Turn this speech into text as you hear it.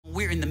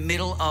we're in the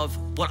middle of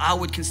what I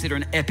would consider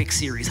an epic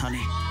series,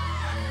 honey.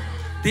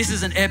 This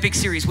is an epic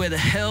series where the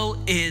hell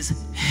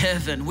is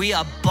heaven. We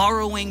are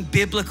borrowing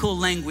biblical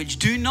language.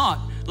 Do not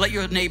let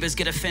your neighbors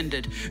get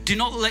offended. Do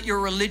not let your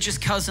religious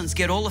cousins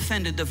get all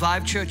offended. The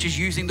VIVE Church is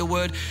using the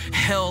word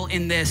hell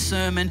in their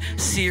sermon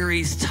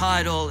series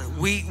title.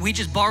 We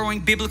just borrowing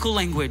biblical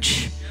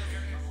language.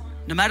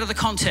 No matter the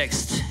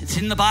context, it's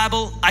in the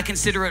Bible. I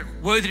consider it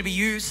worthy to be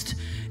used.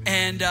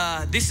 And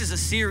this is a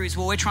series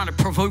where we're trying to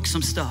provoke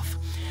some stuff.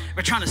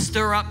 We're trying to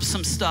stir up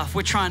some stuff.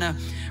 We're trying to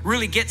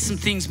really get some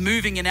things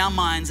moving in our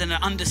minds and our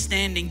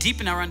understanding,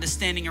 deepen our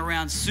understanding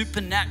around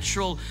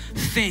supernatural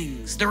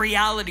things, the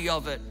reality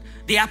of it,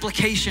 the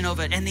application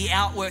of it, and the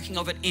outworking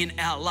of it in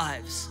our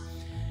lives.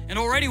 And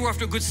already we're off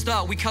to a good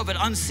start. We covered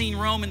unseen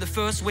realm in the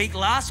first week.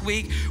 Last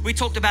week, we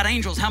talked about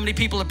angels. How many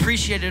people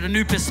appreciated a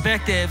new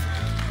perspective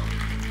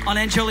on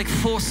angelic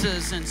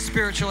forces and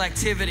spiritual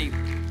activity?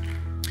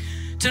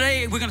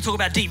 Today, we're going to talk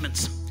about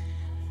demons.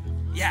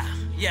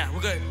 Yeah,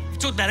 we're going to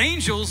talk about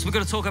angels. We're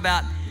going to talk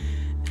about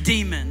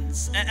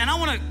demons. And I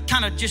want to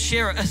kind of just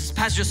share a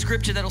passage of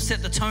scripture that'll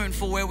set the tone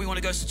for where we want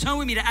to go. So turn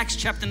with me to Acts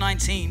chapter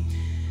 19.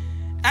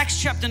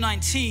 Acts chapter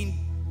 19.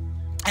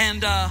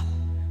 And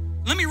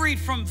let me read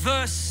from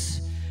verse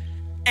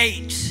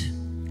 8.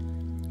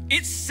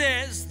 It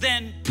says,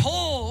 "Then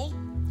Paul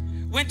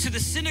went to the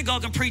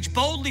synagogue and preached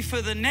boldly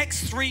for the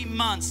next 3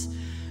 months,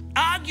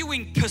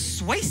 arguing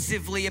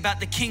persuasively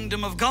about the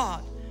kingdom of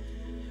God.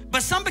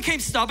 But some became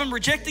stubborn,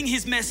 rejecting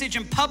his message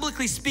and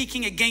publicly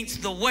speaking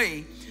against the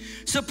way.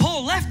 So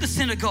Paul left the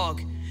synagogue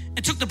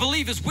and took the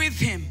believers with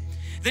him.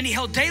 Then he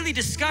held daily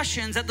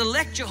discussions at the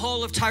lecture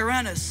hall of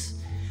Tyrannus.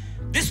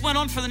 This went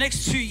on for the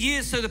next 2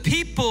 years, so the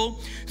people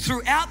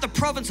throughout the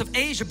province of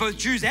Asia, both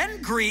Jews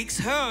and Greeks,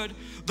 heard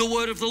the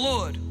word of the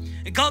Lord.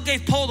 And God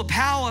gave Paul the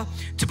power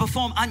to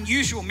perform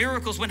unusual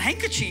miracles. When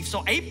handkerchiefs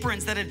or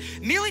aprons that had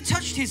merely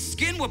touched his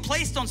skin were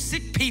placed on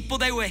sick people,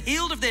 they were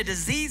healed of their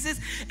diseases,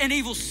 and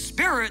evil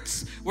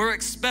spirits were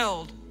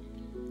expelled.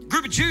 A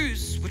group of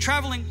Jews were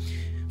traveling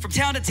from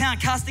town to town,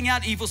 casting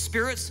out evil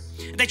spirits.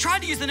 They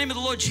tried to use the name of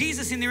the Lord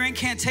Jesus in their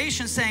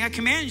incantation, saying, "I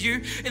command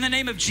you in the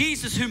name of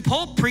Jesus, whom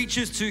Paul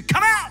preaches, to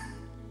come out."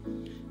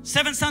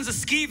 7 sons of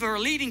Sceva, a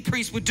leading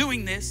priest, were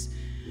doing this.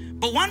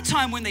 But one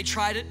time when they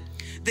tried it,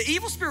 the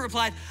evil spirit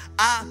replied,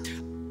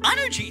 I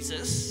know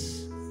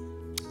Jesus,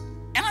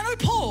 and I know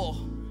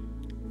Paul,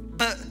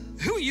 but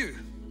who are you?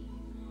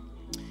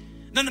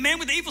 Then the man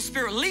with the evil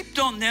spirit leaped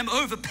on them,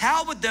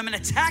 overpowered them, and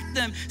attacked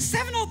them,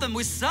 7 of them,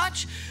 with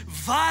such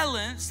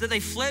violence that they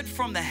fled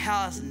from the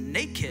house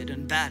naked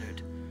and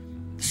battered.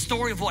 The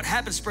story of what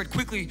happened spread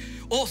quickly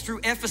all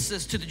through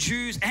Ephesus to the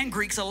Jews and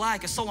Greeks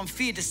alike. A solemn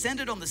fear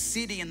descended on the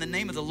city, and the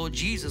name of the Lord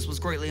Jesus was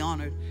greatly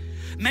honored.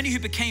 Many who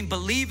became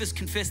believers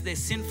confessed their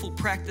sinful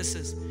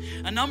practices.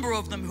 A number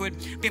of them who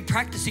had been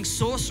practicing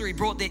sorcery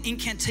brought their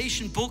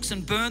incantation books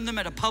and burned them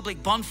at a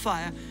public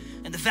bonfire,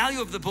 and the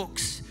value of the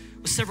books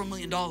was several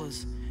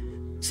 $1,000,000.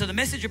 So the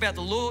message about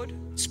the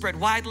Lord spread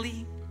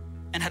widely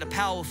and had a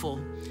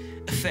powerful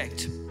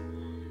effect.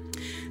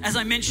 As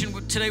I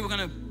mentioned, today we're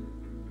going to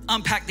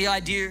unpack the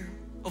idea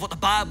of what the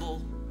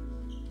Bible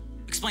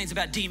explains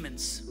about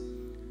demons.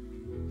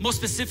 More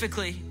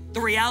specifically, the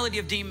reality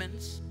of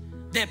demons,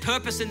 their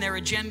purpose and their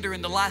agenda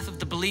in the life of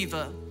the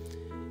believer,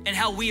 and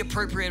how we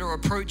appropriate or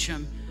approach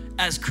them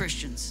as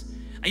Christians.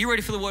 Are you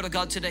ready for the word of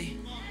God today?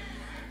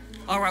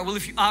 All right, well,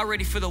 if you are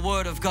ready for the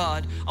word of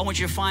God, I want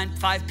you to find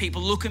 5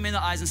 people, look them in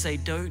the eyes and say,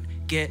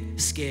 "Don't get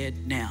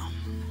scared now."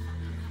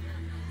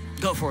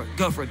 Go for it,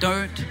 go for it.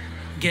 Don't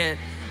get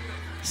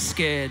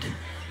scared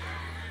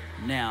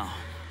now.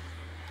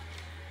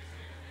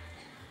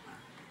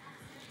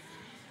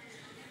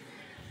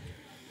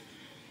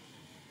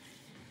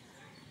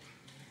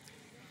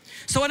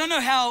 So I don't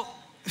know how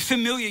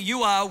familiar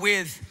you are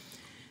with,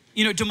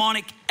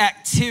 demonic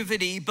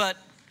activity, but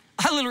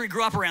I literally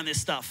grew up around this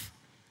stuff.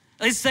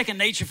 It's second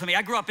nature for me.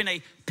 I grew up in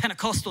a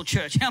Pentecostal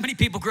church. How many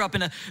people grew up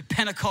in a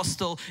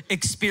Pentecostal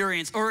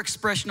experience or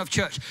expression of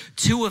church?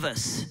 2 of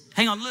us.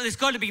 Hang on, there's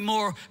got to be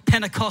more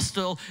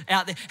Pentecostal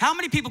out there. How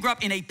many people grew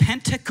up in a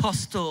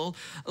Pentecostal,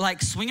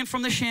 like swinging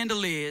from the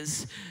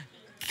chandeliers?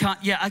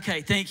 Yeah,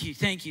 okay, thank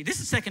you.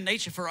 This is second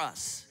nature for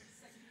us.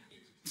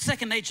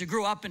 Second nature,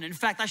 grew up in it. In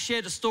fact, I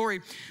shared a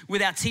story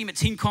with our team at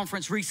Team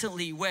Conference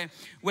recently where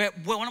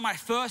one of my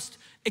first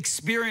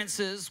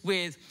experiences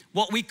with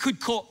what we could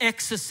call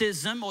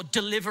exorcism or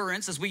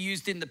deliverance, as we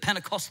used in the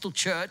Pentecostal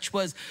church,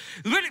 was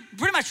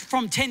pretty much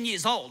from 10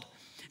 years old.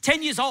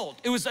 10 years old.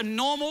 It was a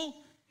normal,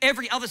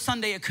 every other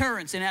Sunday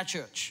occurrence in our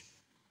church.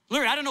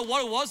 Literally, I don't know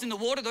what it was in the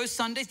water those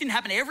Sundays. It didn't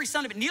happen every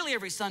Sunday, but nearly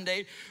every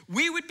Sunday,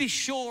 we would be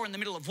sure in the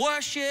middle of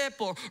worship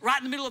or right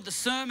in the middle of the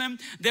sermon,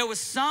 there was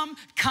some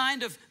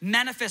kind of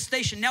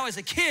manifestation. Now, as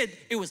a kid,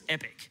 it was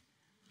epic.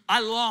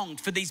 I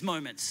longed for these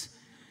moments.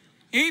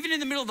 Even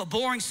in the middle of a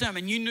boring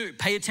sermon, you knew,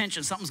 pay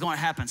attention, something's going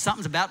to happen.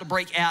 Something's about to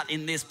break out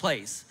in this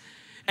place.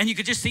 And you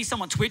could just see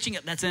someone twitching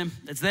it. That's them.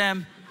 That's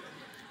them.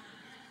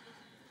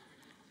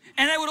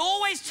 And they would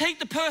always take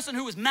the person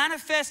who was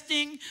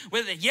manifesting,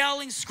 whether they're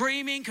yelling,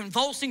 screaming,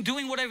 convulsing,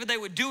 doing whatever they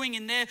were doing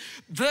in their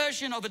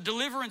version of a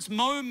deliverance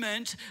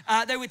moment,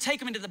 they would take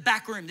them into the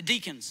back room, the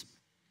deacons.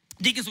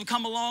 Deacons would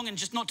come along, and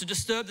just not to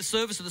disturb the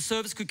service so the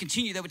service could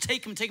continue, they would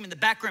take them in the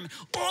back room.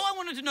 All I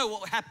wanted to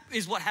know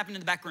is what happened in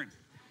the back room.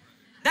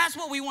 That's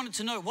what we wanted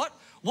to know.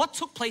 What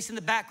took place in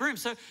the back room?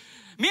 So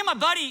me and my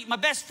buddy, my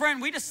best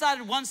friend, we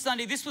decided one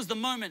Sunday this was the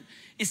moment.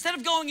 Instead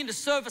of going into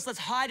service, let's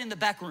hide in the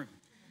back room.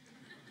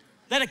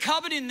 They had a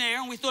cupboard in there,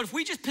 and we thought if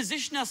we just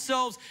position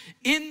ourselves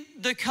in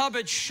the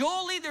cupboard,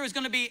 surely there is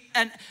going to be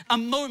a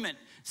moment,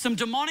 some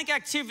demonic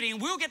activity,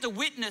 and we'll get to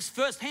witness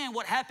firsthand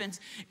what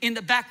happens in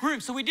the back room.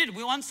 So we did.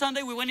 One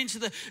Sunday, we went into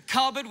the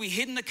cupboard, we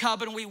hid in the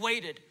cupboard, and we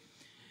waited.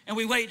 And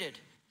we waited.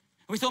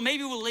 We thought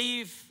maybe we'll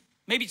leave.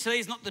 Maybe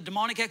today's not the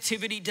demonic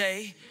activity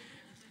day.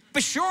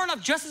 But sure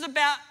enough, just as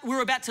we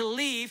were about to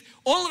leave,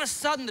 all of a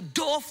sudden the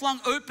door flung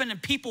open and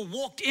people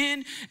walked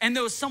in, and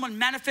there was someone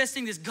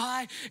manifesting, this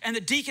guy, and the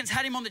deacons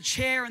had him on the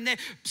chair, and they're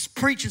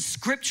preaching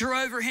scripture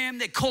over him.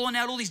 They're calling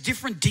out all these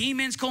different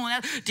demons, calling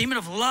out demon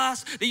of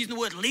lust. They're using the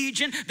word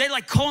legion. They're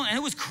like calling, and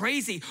it was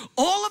crazy.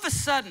 All of a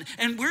sudden,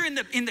 and we're in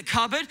the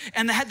cupboard,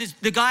 and they had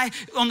the guy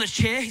on the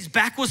chair, his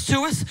back was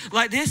to us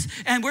like this,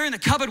 and we're in the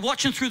cupboard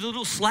watching through the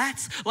little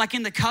slats, like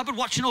in the cupboard,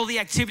 watching all the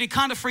activity,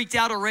 kind of freaked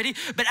out already.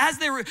 But as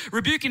they were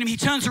rebuking him, he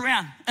turns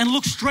around and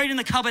looks straight in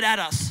the cupboard at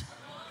us.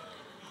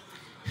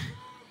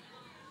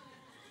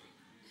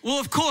 Well,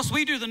 of course,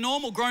 we do the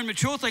normal grown,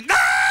 mature thing.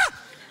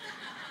 Ah!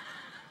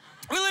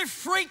 We literally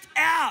freaked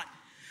out.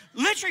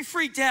 Literally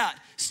freaked out.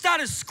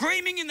 Started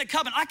screaming in the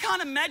cupboard. I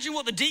can't imagine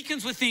what the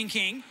deacons were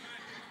thinking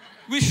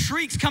with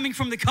shrieks coming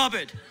from the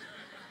cupboard.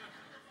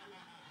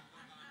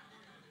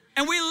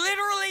 And we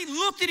literally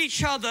looked at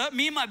each other,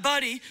 me and my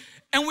buddy,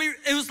 and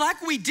it was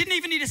like we didn't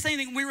even need to say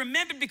anything. We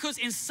remembered because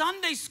in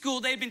Sunday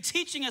school, they had been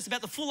teaching us about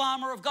the full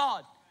armor of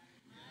God.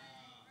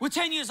 We're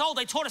 10 years old.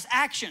 They taught us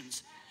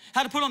actions.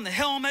 How to put on the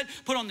helmet,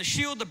 put on the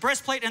shield, the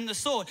breastplate, and the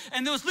sword.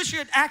 And there was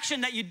literally an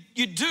action that you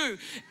do.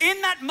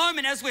 In that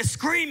moment, as we're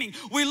screaming,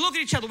 we look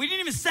at each other. We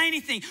didn't even say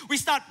anything. We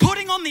start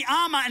putting on the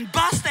armor and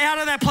bust out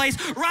of that place,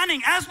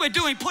 running as we're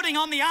doing, putting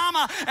on the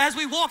armor as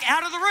we walk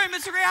out of the room.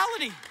 It's a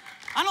reality.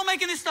 I'm not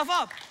making this stuff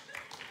up.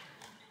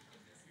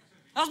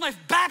 That was my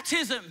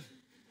baptism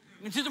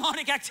into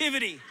demonic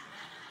activity.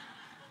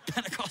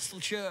 Pentecostal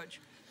church.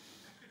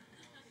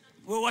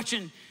 We were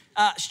watching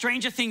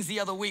Stranger Things the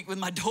other week with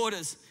my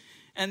daughters,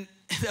 and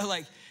they're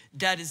like,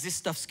 "Dad, is this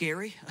stuff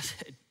scary?" I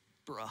said,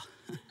 "Bruh."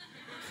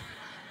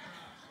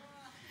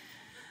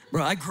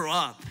 Bro, I grew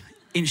up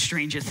in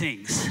Stranger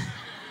Things.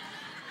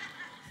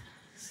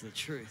 It's the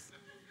truth.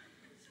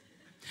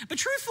 But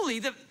truthfully,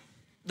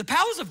 the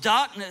powers of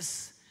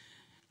darkness,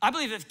 I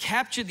believe, have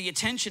captured the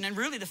attention and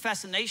really the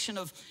fascination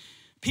of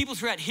people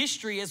throughout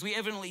history, as we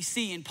evidently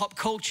see in pop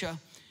culture.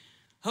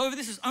 However,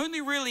 this has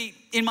only really,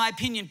 in my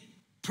opinion,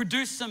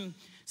 produced some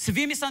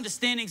severe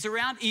misunderstandings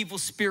around evil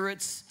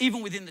spirits,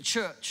 even within the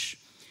church.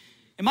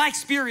 In my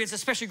experience,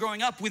 especially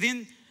growing up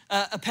within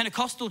a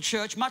Pentecostal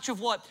church, much of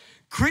what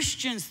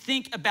Christians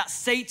think about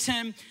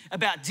Satan,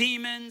 about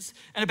demons,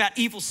 and about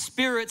evil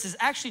spirits is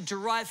actually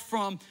derived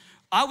from,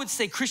 I would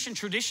say, Christian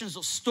traditions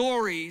or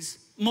stories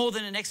more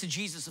than an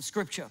exegesis of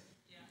Scripture.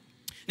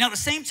 Now, at the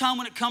same time,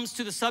 when it comes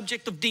to the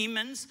subject of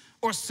demons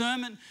or a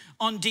sermon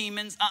on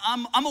demons,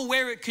 I'm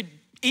aware it could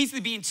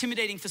easily be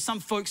intimidating for some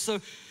folks. So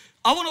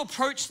I want to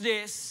approach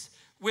this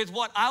with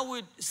what I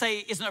would say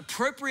is an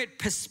appropriate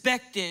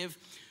perspective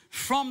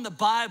from the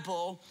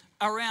Bible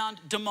around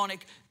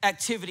demonic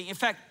activity. In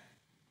fact,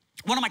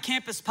 one of my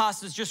campus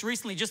pastors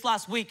just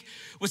last week,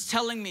 was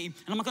telling me, and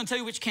I'm not going to tell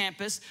you which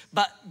campus,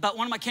 but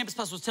one of my campus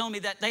pastors was telling me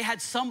that they had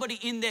somebody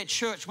in their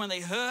church when they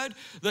heard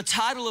the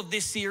title of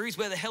this series,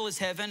 Where the Hell is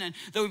Heaven, and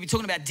they would be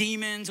talking about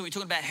demons, and we'd be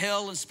talking about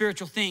hell and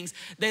spiritual things.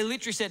 They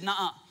literally said,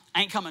 "Nuh-uh,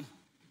 I ain't coming.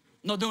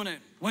 Not doing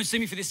it. Won't see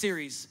me for this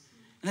series."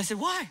 And they said,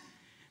 "Why?"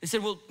 They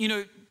said, "Well,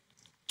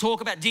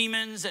 talk about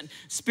demons and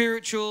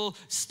spiritual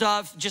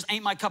stuff just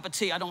ain't my cup of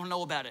tea. I don't want to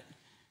know about it."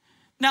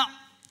 Now,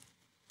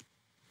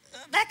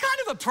 that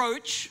kind of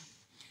approach,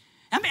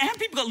 how many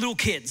people got little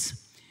kids?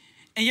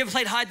 And you ever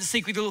played hide and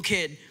seek with a little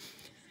kid?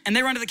 And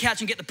they run to the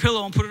couch and get the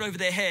pillow and put it over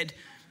their head,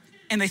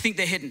 and they think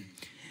they're hidden.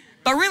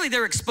 But really,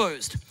 they're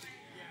exposed.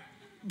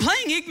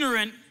 Playing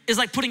ignorant is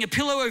like putting a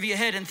pillow over your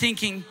head and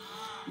thinking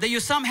that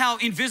you're somehow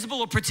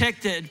invisible or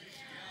protected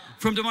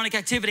from demonic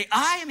activity.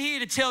 I am here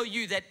to tell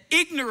you that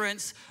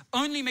ignorance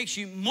only makes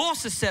you more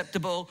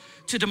susceptible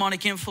to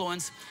demonic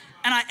influence,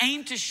 and I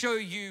aim to show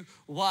you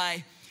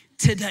why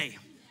today.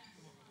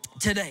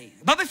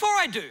 But before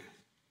I do,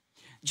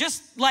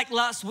 just like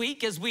last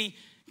week, as we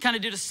kind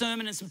of did a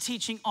sermon and some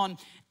teaching on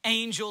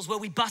angels where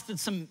we busted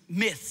some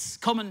myths,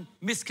 common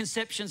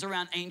misconceptions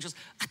around angels,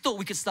 I thought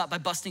we could start by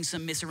busting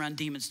some myths around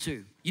demons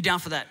too. You down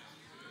for that?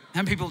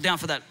 How many people are down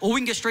for that? Or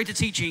we can get straight to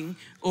teaching,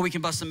 or we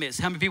can bust some myths.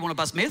 How many people want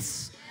to bust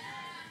myths?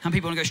 How many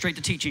people want to go straight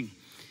to teaching?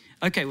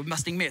 Okay, we're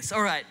busting myths.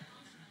 All right.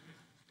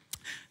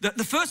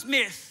 The first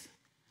myth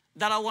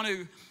that I want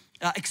to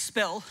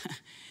expel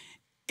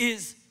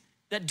is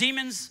that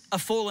demons are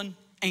fallen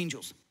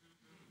angels.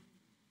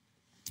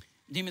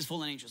 Demons,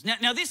 fallen angels.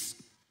 Now this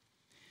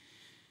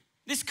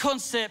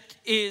concept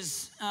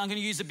is, I'm going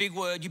to use a big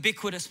word,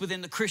 ubiquitous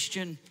within the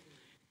Christian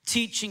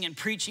teaching and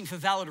preaching for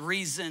valid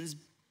reasons,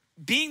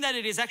 being that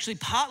it is actually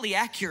partly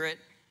accurate,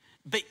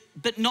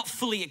 but not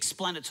fully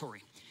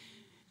explanatory.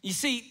 You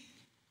see,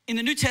 in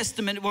the New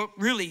Testament, well,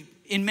 really,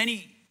 in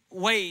many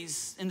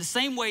ways, in the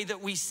same way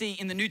that we see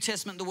in the New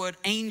Testament the word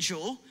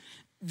angel,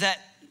 that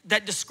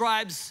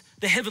describes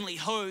the heavenly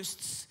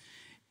hosts,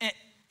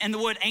 and the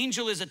word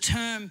angel is a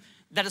term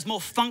that is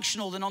more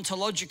functional than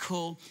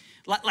ontological,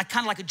 like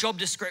kind of like a job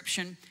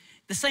description.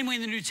 The same way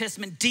in the New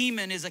Testament,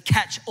 demon is a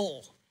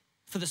catch-all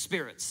for the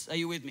spirits. Are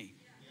you with me?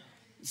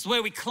 It's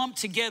where we clump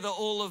together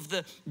all of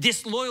the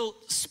disloyal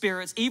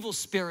spirits, evil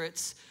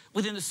spirits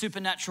within the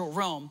supernatural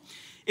realm.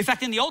 In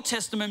fact, in the Old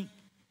Testament,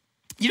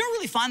 you don't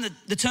really find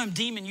the term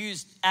demon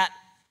used at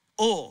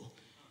all.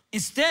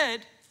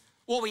 Instead,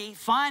 what we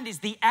find is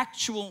the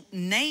actual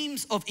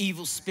names of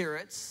evil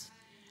spirits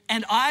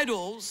and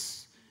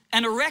idols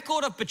and a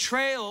record of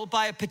betrayal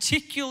by a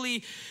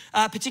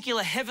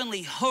particular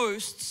heavenly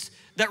hosts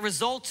that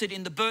resulted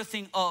in the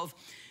birthing of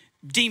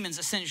demons,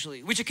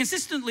 essentially, which are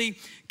consistently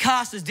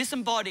cast as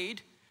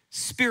disembodied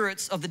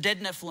spirits of the dead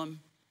Nephilim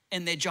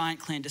and their giant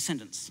clan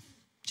descendants,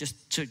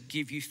 just to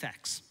give you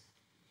facts.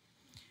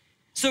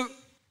 So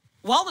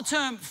while the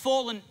term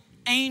fallen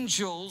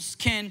angels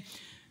can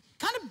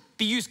kind of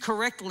be used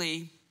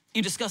correctly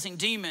in discussing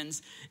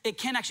demons, it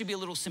can actually be a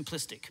little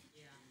simplistic.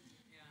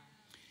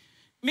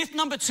 Myth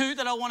number 2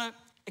 that I want to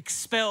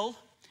expel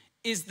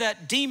is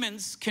that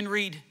demons can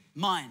read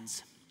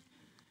minds.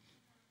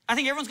 I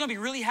think everyone's going to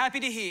be really happy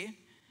to hear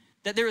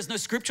that there is no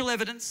scriptural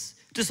evidence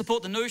to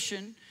support the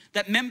notion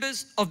that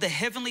members of the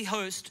heavenly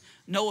host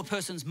know a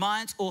person's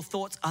minds or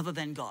thoughts other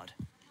than God.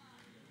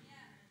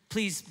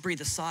 Please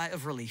breathe a sigh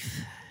of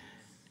relief.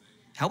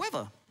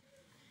 However,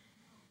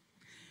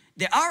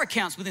 there are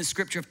accounts within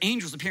Scripture of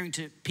angels appearing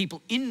to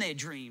people in their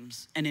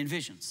dreams and in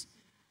visions.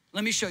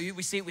 Let me show you.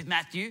 We see it with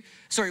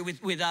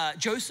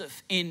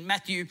Joseph in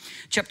Matthew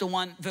chapter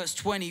 1, verse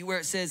 20, where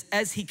it says,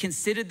 as he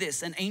considered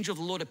this, an angel of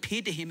the Lord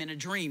appeared to him in a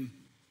dream.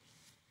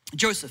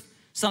 Joseph,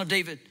 son of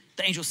David,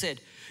 the angel said,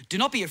 do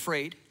not be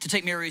afraid to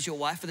take Mary as your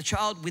wife, for the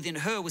child within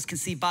her was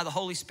conceived by the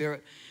Holy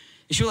Spirit.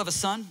 And she will have a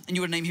son, and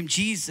you will name him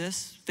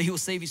Jesus, for he will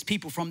save his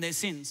people from their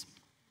sins.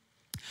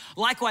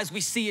 Likewise,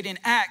 we see it in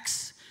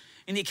Acts,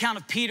 in the account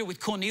of Peter with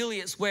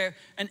Cornelius, where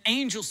an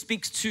angel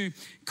speaks to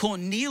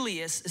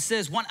Cornelius. It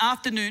says, one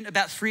afternoon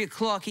about 3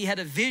 o'clock, he had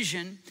a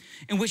vision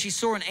in which he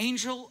saw an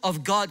angel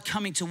of God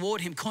coming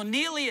toward him.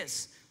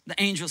 Cornelius, the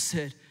angel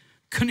said.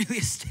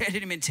 Cornelius stared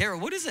at him in terror.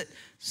 What is it,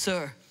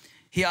 sir?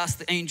 He asked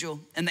the angel,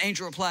 and the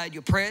angel replied,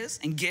 your prayers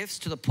and gifts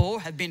to the poor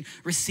have been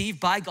received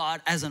by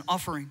God as an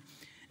offering.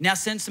 Now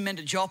send some men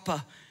to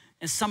Joppa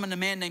and summon a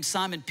man named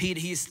Simon Peter.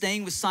 He is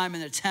staying with Simon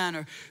the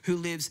tanner who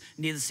lives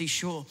near the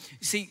seashore.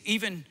 You see,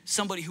 even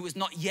somebody who was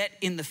not yet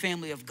in the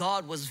family of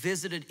God was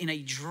visited in a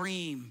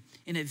dream,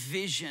 in a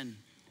vision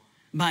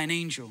by an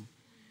angel.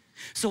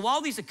 So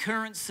while these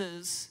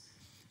occurrences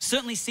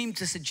certainly seem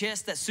to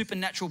suggest that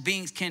supernatural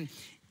beings can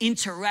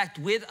interact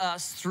with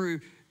us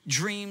through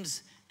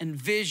dreams and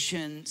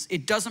visions,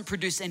 it doesn't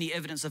produce any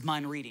evidence of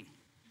mind reading.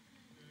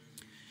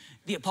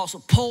 The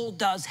Apostle Paul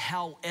does,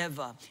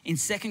 however, in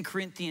 2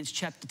 Corinthians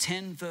chapter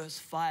 10, verse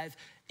 5,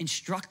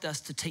 instruct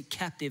us to take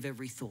captive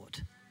every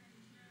thought.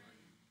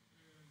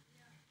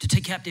 To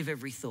take captive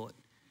every thought.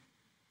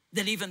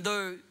 That even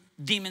though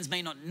demons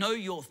may not know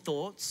your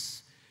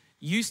thoughts,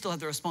 you still have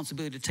the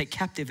responsibility to take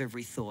captive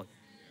every thought.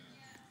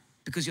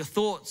 Because your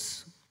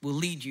thoughts will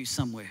lead you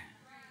somewhere.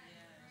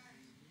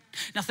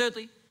 Now,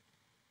 thirdly,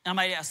 I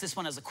might ask this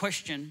one as a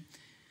question.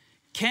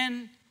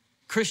 Can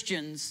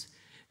Christians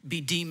be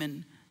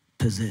demon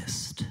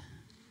possessed?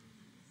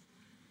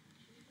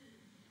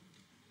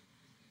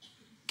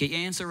 Get your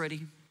answer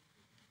ready.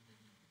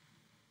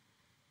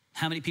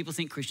 How many people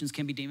think Christians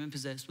can be demon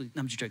possessed?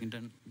 I'm just joking,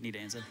 don't need to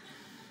answer.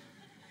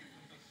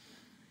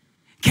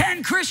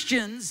 Can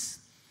Christians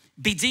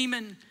be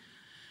demon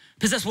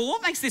possessed? Well,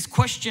 what makes this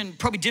question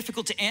probably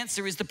difficult to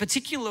answer is the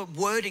particular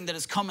wording that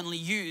is commonly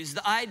used,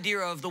 the idea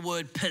of the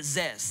word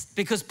possessed,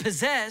 because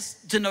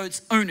possessed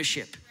denotes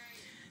ownership.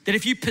 That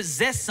if you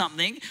possess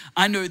something,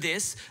 I know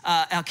this,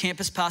 our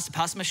campus pastor,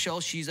 Pastor Michelle,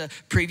 she's a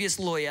previous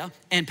lawyer,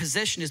 and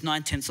possession is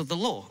 9/10 of the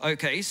law.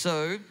 Okay,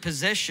 so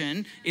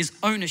possession is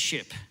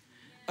ownership.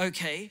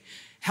 Okay,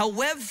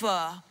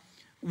 however,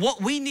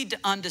 what we need to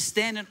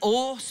understand, and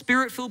all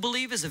spirit-filled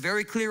believers are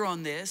very clear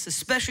on this,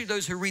 especially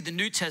those who read the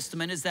New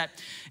Testament, is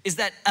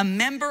that a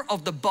member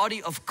of the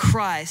body of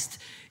Christ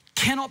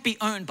cannot be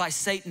owned by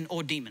Satan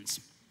or demons.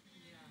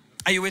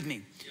 Are you with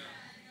me?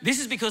 This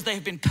is because they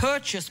have been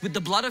purchased with the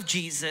blood of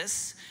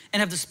Jesus and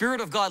have the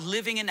Spirit of God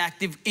living and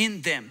active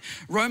in them.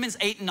 Romans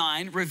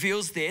 8:9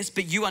 reveals this,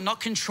 but you are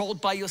not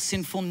controlled by your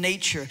sinful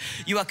nature.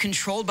 You are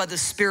controlled by the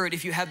Spirit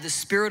if you have the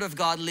Spirit of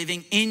God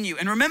living in you.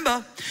 And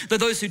remember that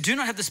those who do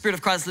not have the Spirit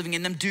of Christ living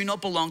in them do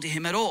not belong to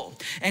him at all.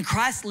 And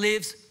Christ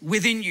lives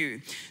within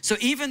you. So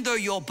even though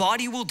your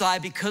body will die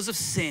because of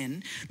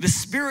sin, the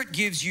Spirit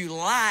gives you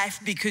life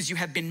because you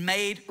have been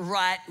made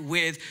right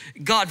with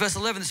God. Verse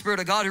 11, the Spirit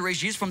of God who raised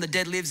Jesus from the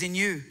dead lives in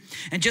you.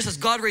 And just as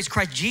God raised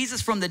Christ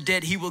Jesus from the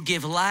dead, he will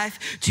give life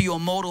to your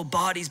mortal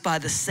bodies by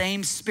the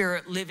same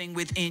Spirit living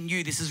within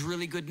you. This is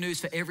really good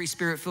news for every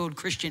Spirit-filled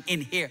Christian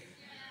in here.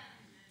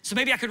 So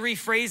maybe I could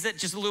rephrase it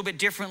just a little bit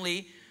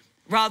differently.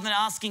 Rather than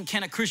asking,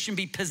 can a Christian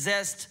be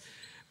possessed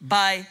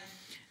by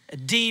a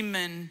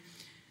demon?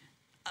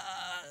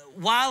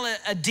 While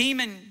a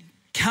demon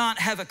can't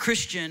have a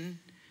Christian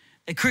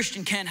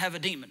can have a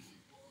demon.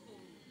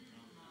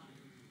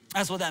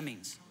 That's what that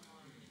means.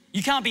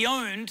 You can't be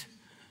owned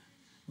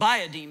by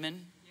a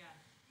demon,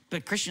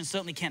 but Christians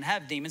certainly can't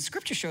have demons.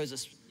 Scripture shows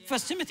us. 1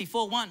 Timothy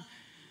 4:1.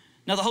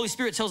 Now the Holy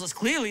Spirit tells us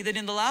clearly that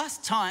in the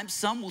last times,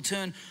 some will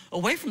turn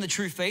away from the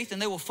true faith and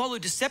they will follow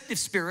deceptive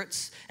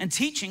spirits and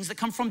teachings that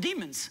come from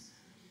demons.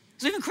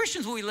 So even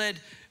Christians will be led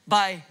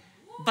by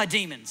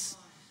demons.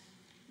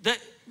 That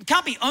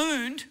can't be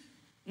owned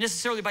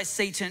necessarily by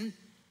Satan.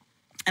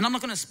 And I'm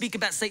not going to speak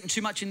about Satan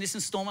too much in this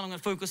installment. I'm going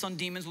to focus on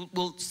demons.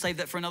 We'll save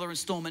that for another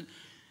installment.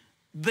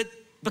 But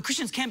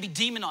Christians can be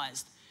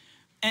demonized.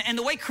 And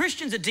the way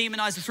Christians are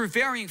demonized is through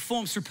varying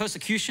forms, through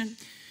persecution,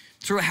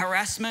 through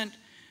harassment,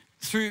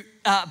 through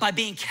by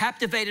being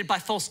captivated by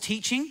false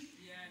teaching,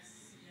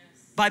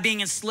 by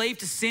being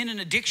enslaved to sin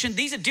and addiction.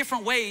 These are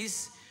different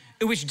ways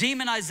in which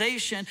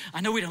demonization,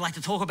 I know we don't like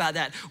to talk about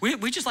that.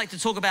 We just like to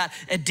talk about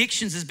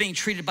addictions as being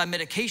treated by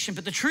medication.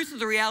 But the truth of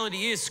the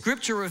reality is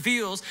Scripture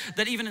reveals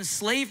that even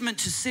enslavement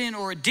to sin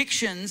or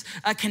addictions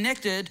are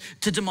connected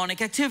to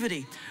demonic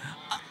activity.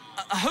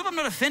 I hope I'm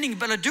not offending,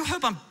 but I do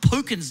hope I'm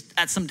poking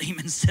at some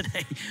demons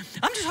today.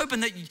 I'm just hoping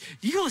that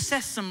you'll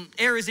assess some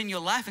areas in your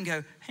life and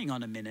go, hang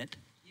on a minute.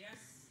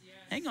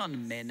 Hang on a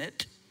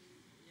minute.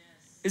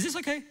 Is this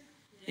okay?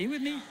 Are you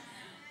with me? I'm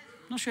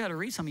not sure how to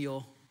read some of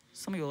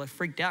you are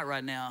freaked out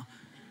right now.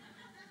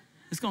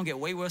 It's gonna get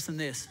way worse than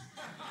this.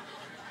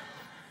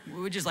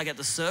 We're just like at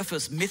the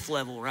surface myth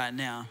level right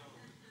now.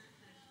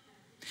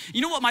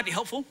 You know what might be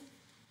helpful?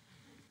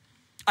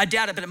 I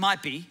doubt it, but it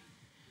might be.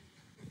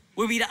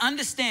 Would be to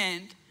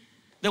understand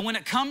that when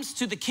it comes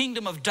to the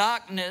kingdom of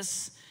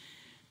darkness,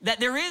 that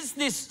there is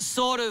this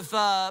sort of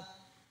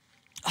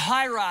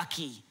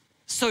hierarchy,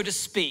 so to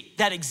speak,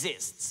 that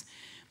exists.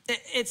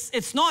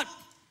 It's not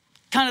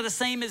kind of the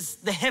same as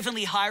the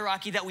heavenly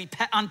hierarchy that we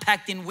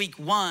unpacked in week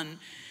 1.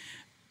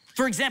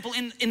 For example,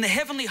 in the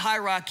heavenly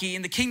hierarchy,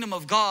 in the kingdom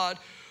of God,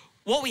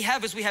 what we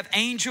have is we have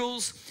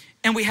angels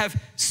and we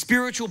have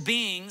spiritual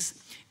beings,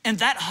 and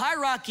that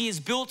hierarchy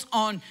is built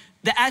on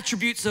the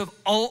attributes of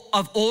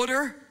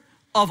order,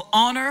 of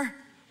honor,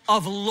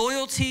 of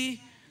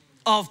loyalty,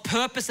 of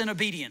purpose and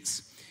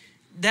obedience.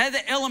 They're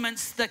the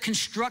elements that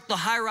construct the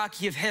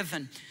hierarchy of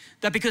heaven.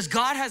 That because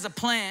God has a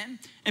plan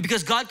and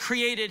because God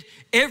created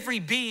every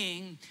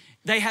being,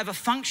 they have a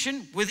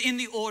function within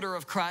the order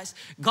of Christ.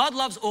 God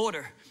loves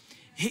order.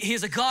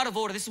 He's a God of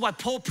order. This is why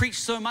Paul preached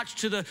so much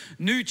to the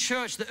new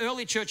church, the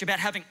early church, about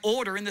having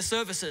order in the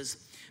services.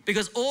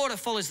 Because order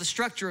follows the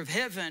structure of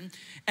heaven,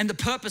 and the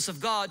purpose of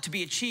God to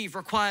be achieved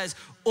requires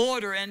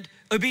order and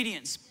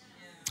obedience.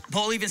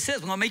 Paul even says,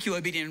 we're going to make you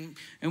obedient.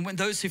 And when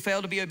those who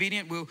fail to be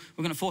obedient, we're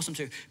going to force them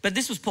to. But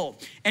this was Paul.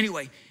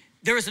 Anyway,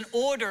 there is an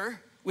order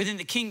within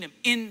the kingdom.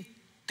 In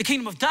the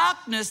kingdom of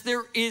darkness,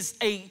 there is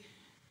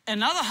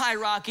another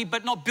hierarchy,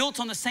 but not built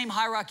on the same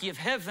hierarchy of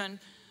heaven.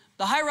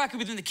 The hierarchy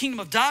within the kingdom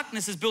of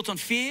darkness is built on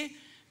fear,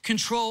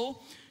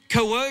 control,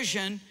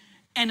 coercion,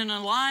 and an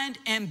aligned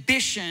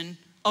ambition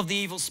of the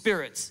evil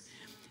spirits.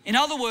 In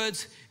other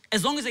words,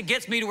 as long as it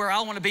gets me to where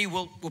I want to be,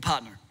 we'll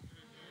partner.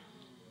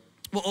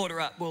 We'll order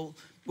up.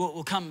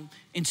 We'll come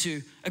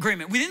into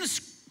agreement. Within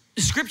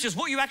the scriptures,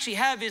 what you actually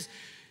have is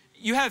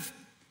you have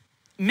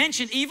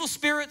mentioned evil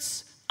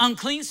spirits,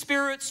 unclean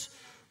spirits,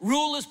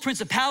 rulers,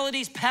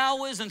 principalities,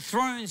 powers, and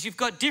thrones. You've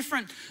got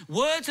different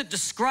words that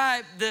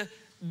describe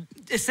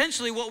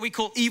essentially what we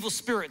call evil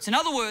spirits. In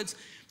other words,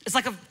 it's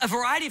like a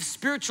variety of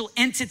spiritual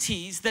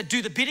entities that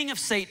do the bidding of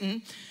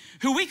Satan,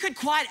 who we could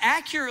quite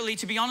accurately,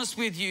 to be honest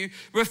with you,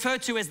 refer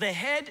to as the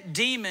head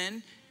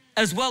demon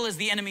as well as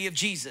the enemy of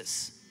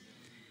Jesus.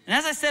 And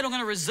as I said, I'm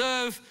going to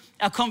reserve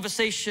our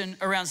conversation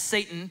around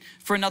Satan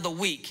for another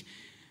week,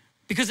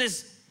 because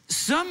there's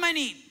so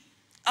many,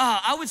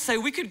 I would say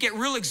we could get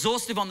real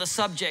exhaustive on the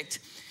subject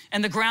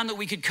and the ground that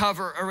we could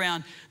cover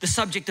around the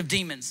subject of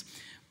demons.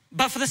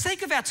 But for the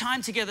sake of our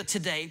time together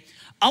today,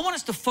 I want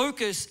us to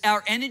focus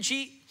our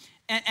energy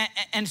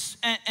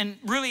and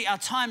really our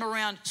time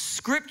around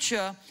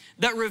scripture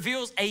that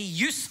reveals a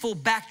useful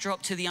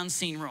backdrop to the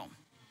unseen realm.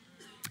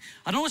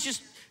 I don't want us to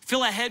just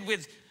fill our head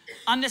with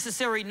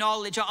unnecessary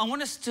knowledge. I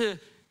want us to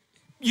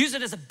use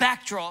it as a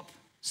backdrop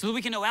so that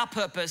we can know our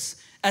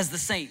purpose as the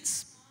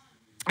saints.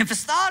 And for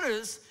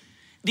starters,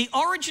 the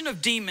origin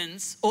of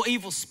demons or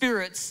evil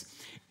spirits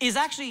is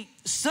actually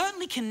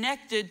certainly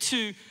connected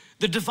to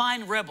the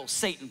divine rebel,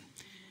 Satan,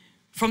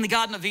 from the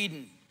Garden of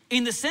Eden,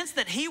 in the sense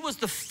that he was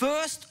the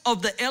first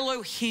of the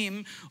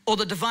Elohim or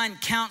the divine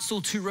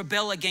council to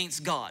rebel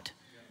against God.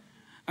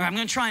 All right, I'm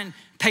gonna try and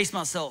pace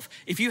myself.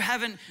 If you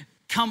haven't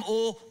come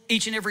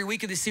each and every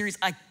week of this series,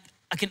 I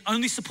can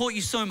only support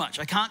you so much.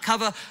 I can't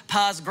cover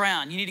past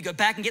ground. You need to go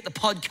back and get the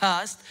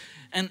podcast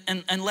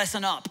and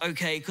lesson up,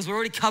 okay? Because we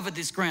already covered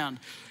this ground.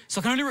 So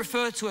I can only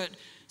refer to it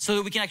so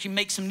that we can actually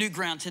make some new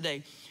ground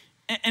today.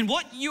 And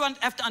what you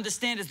have to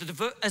understand is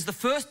as the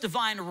first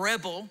divine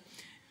rebel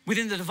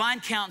within the divine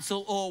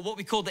council, or what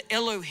we call the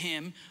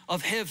Elohim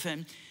of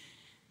heaven,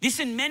 this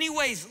in many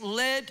ways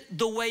led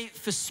the way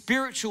for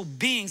spiritual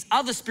beings,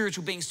 other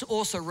spiritual beings, to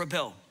also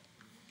rebel.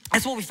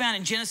 That's what we found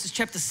in Genesis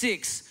chapter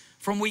 6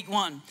 from week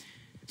 1.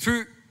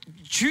 Through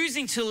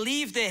choosing to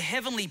leave their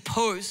heavenly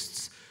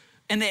posts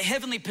and their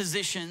heavenly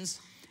positions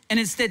and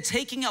instead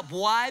taking up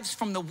wives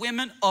from the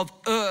women of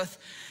earth,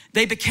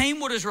 they became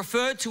what is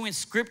referred to in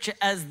scripture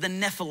as the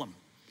Nephilim.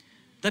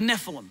 The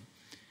Nephilim.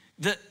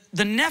 The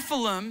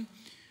Nephilim,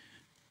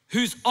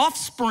 whose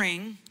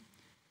offspring,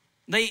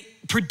 they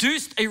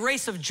produced a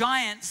race of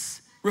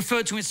giants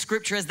referred to in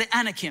scripture as the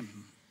Anakim.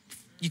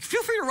 You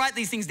feel free to write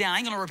these things down. I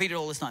ain't gonna repeat it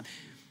all this time.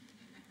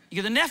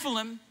 You got the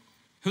Nephilim,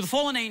 who the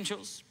fallen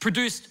angels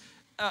produced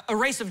a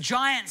race of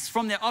giants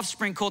from their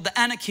offspring called the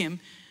Anakim,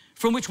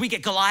 from which we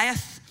get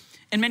Goliath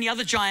and many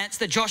other giants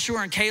that Joshua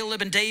and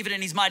Caleb and David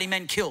and his mighty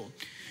men killed.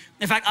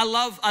 In fact, I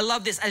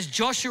love this. As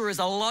Joshua is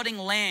allotting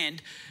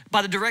land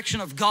by the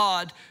direction of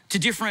God to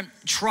different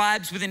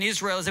tribes within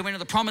Israel as they went to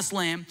the promised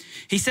land,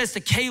 he says to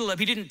Caleb,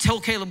 he didn't tell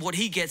Caleb what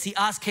he gets. He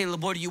asked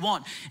Caleb, what do you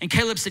want? And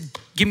Caleb said,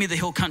 give me the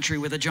hill country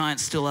where the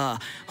giants still are.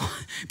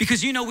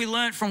 Because we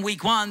learned from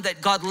week 1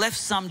 that God left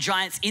some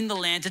giants in the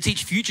land to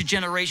teach future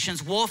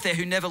generations warfare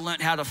who never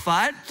learned how to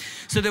fight.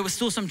 So there were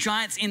still some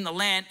giants in the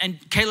land, and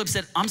Caleb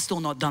said, I'm still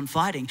not done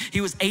fighting.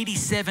 He was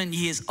 87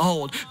 years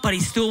old, but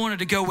he still wanted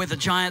to go where the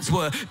giants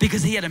were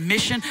because he had a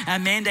mission, a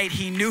mandate.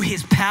 He knew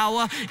his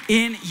power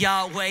in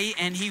Yahweh,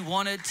 and he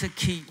wanted to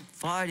keep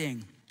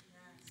fighting.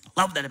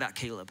 Love that about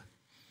Caleb.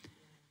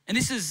 And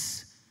this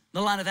is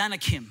the line of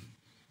Anakim,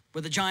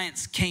 where the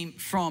giants came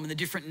from in the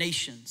different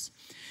nations.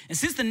 And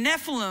since the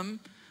Nephilim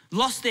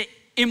lost their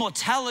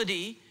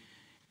immortality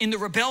in the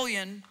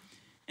rebellion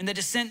and the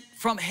descent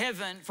from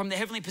heaven, from their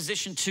heavenly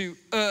position to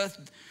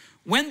earth,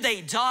 when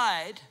they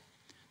died,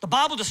 the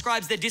Bible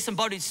describes their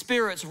disembodied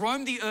spirits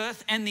roam the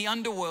earth and the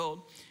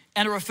underworld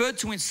and are referred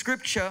to in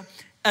scripture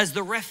as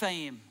the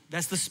Rephaim.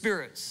 That's the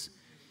spirits,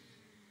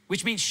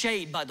 which means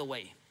shade, by the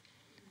way.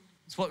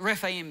 It's what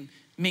Rephaim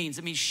means.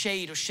 It means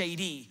shade or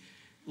shady,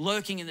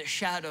 lurking in the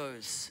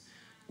shadows.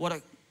 What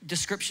a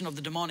description of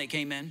the demonic,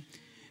 amen.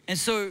 And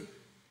so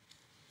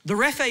the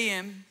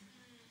Rephaim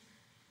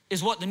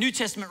is what the New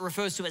Testament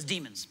refers to as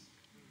demons.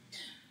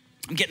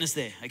 I'm getting us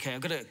there, okay?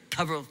 I've got to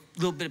cover a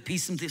little bit of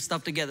piece some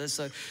stuff together,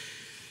 so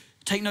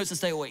take notes and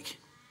stay awake.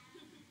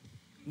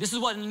 This is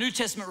what in the New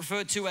Testament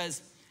referred to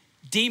as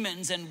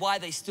demons and why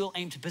they still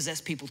aim to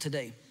possess people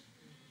today.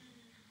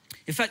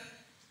 In fact,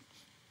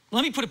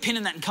 let me put a pin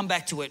in that and come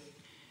back to it,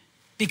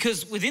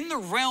 because within the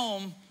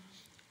realm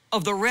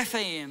of the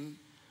Rephaim,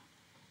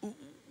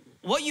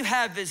 what you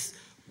have is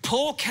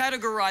Paul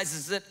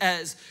categorizes it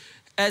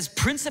as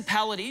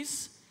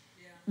principalities,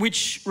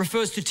 which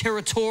refers to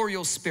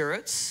territorial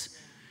spirits,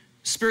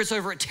 spirits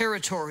over a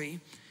territory,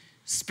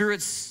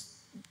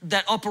 spirits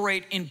that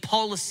operate in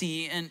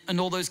policy and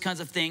all those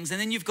kinds of things. And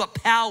then you've got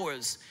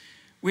powers,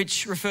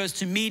 which refers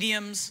to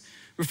mediums,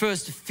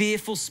 refers to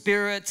fearful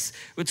spirits.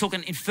 We're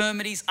talking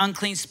infirmities,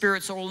 unclean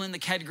spirits are all in the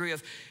category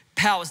of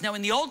powers. Now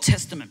in the Old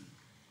Testament,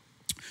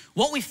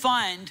 what we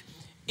find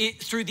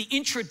through the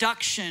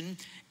introduction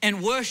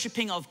and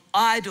worshiping of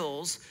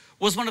idols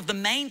was one of the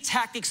main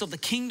tactics of the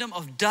kingdom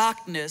of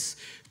darkness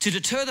to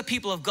deter the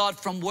people of God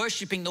from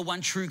worshiping the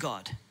one true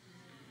God.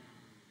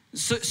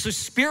 So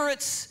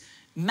spirits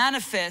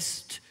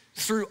manifest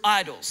through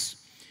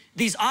idols.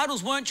 These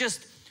idols weren't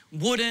just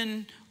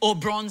wooden or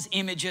bronze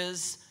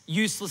images,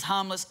 useless,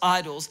 harmless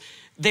idols.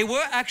 They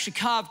were actually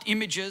carved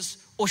images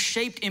or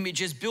shaped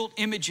images, built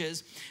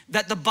images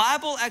that the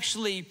Bible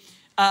actually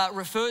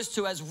refers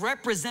to as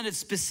represented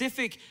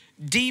specific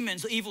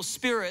demons or evil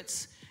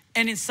spirits,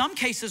 and in some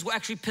cases were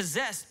actually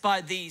possessed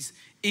by these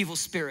evil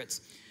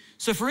spirits.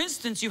 So for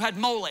instance, you had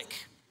Molech.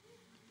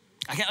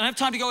 I don't have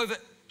time to go over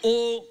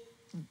all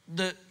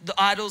the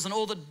idols and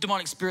all the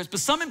demonic spirits, but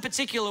some in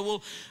particular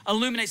will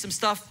illuminate some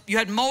stuff. You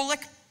had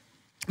Molech.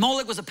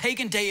 Molech was a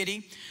pagan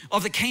deity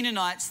of the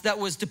Canaanites that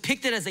was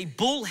depicted as a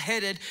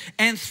bull-headed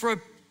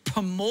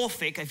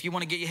anthropomorphic, if you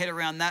want to get your head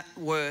around that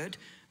word,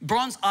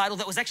 bronze idol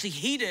that was actually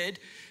heated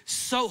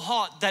so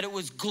hot that it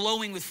was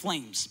glowing with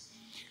flames.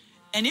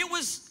 And it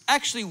was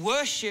actually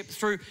worshipped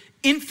through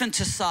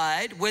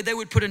infanticide, where they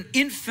would put an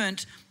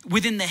infant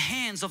within the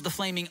hands of the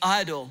flaming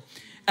idol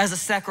as a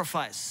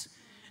sacrifice.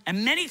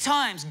 And many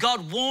times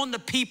God warned the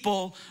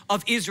people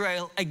of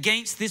Israel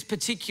against this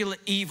particular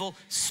evil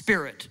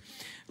spirit.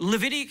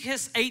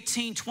 Leviticus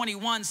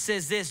 18:21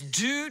 says this,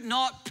 do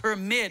not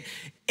permit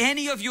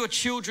any of your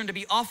children to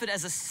be offered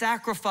as a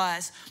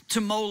sacrifice to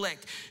Molech,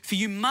 for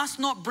you must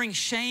not bring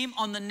shame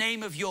on the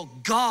name of your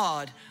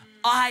God.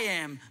 I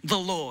am the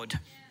Lord.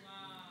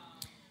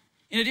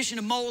 In addition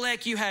to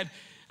Molech, you had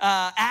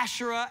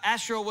Asherah.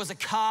 Asherah was a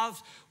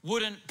carved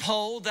wooden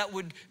pole that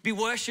would be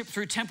worshipped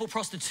through temple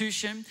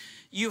prostitution.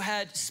 You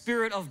had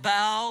spirit of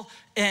Baal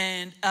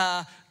and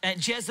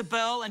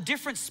Jezebel and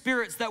different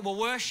spirits that were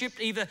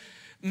worshipped, either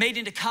made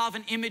into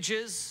carven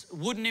images,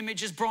 wooden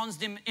images, bronze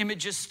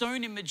images,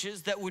 stone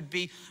images that would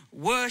be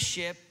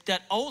worshipped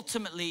that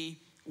ultimately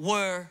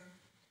were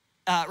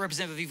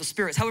representative of evil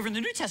spirits. However, in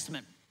the New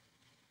Testament,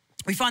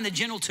 we find the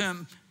general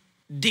term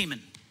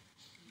demon.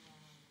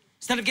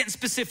 Instead of getting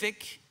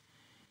specific,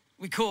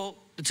 we call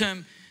the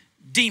term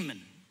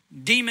demon.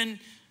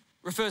 Demon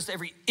refers to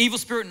every evil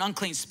spirit and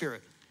unclean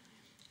spirit.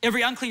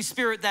 Every unclean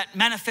spirit that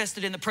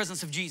manifested in the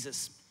presence of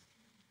Jesus.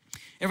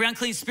 Every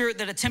unclean spirit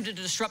that attempted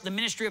to disrupt the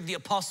ministry of the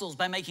apostles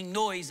by making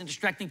noise and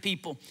distracting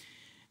people.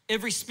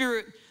 Every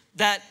spirit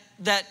that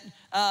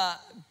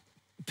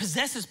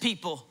possesses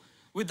people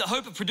with the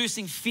hope of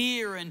producing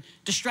fear and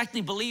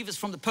distracting believers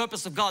from the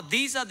purpose of God.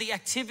 These are the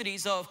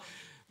activities of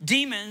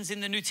demons in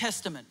the New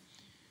Testament.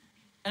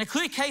 And a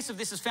clear case of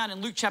this is found in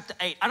Luke chapter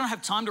 8. I don't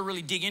have time to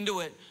really dig into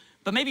it,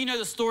 but maybe you know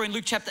the story in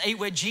Luke chapter 8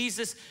 where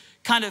Jesus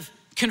kind of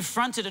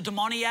confronted a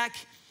demoniac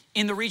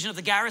in the region of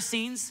the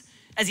Gerasenes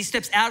as he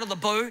steps out of the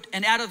boat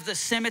and out of the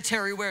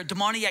cemetery where a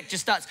demoniac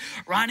just starts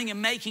running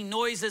and making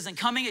noises and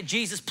coming at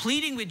Jesus,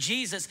 pleading with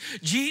Jesus.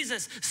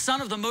 Jesus,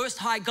 Son of the Most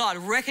High God,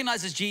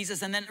 recognizes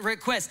Jesus and then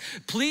requests,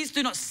 please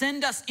do not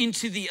send us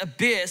into the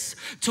abyss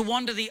to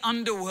wander the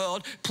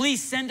underworld.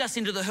 Please send us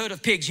into the herd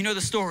of pigs. You know the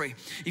story.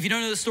 If you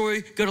don't know the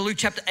story, go to Luke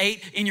chapter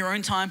 8 in your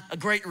own time. A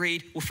great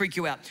read will freak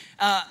you out.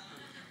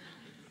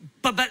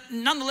 But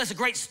nonetheless, a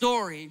great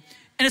story.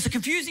 And it's a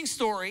confusing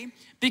story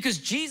because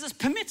Jesus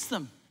permits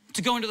them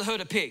to go into the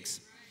herd of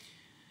pigs.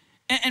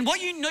 And what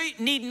you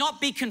need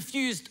not be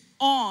confused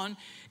on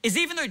is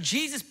even though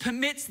Jesus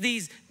permits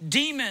these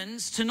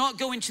demons to not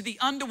go into the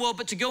underworld,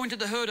 but to go into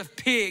the herd of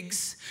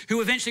pigs,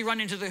 who eventually run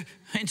into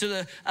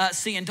the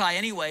sea and die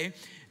anyway,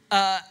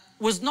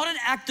 was not an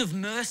act of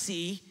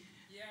mercy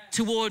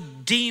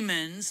toward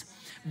demons,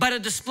 but a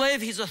display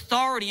of his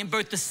authority in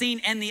both the seen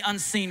and the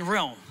unseen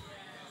realm.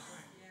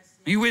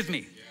 Are you with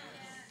me?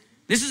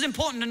 This is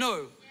important to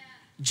know.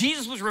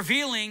 Jesus was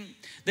revealing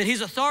that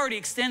his authority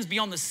extends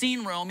beyond the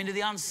seen realm into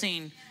the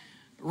unseen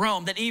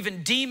realm, that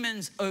even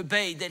demons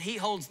obey, that he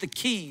holds the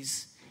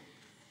keys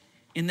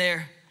in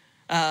their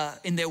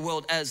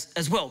world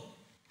as well.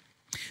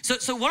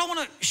 So what I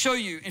want to show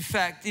you, in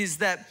fact, is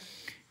that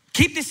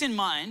keep this in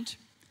mind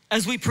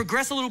as we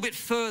progress a little bit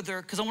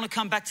further, because I want to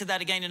come back to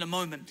that again in a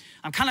moment.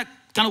 I'm kind of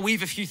going to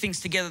weave a few things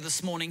together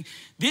this morning.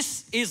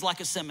 This is like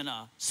a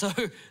seminar. So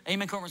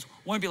Amen Conference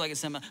won't be like a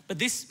seminar, but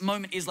this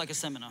moment is like a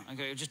seminar.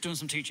 Okay, just doing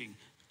some teaching.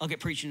 I'll get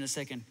preaching in a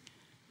second.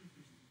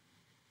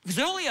 Because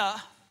earlier,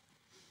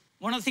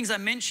 one of the things I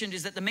mentioned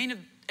is that the main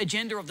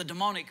agenda of the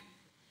demonic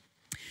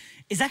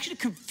is actually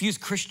to confuse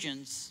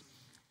Christians,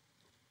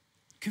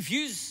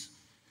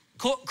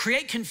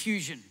 create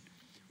confusion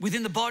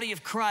within the body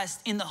of Christ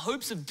in the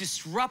hopes of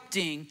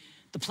disrupting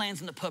the plans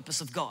and the purpose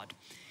of God.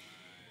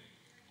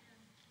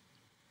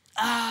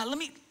 Let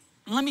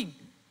me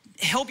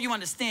help you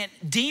understand.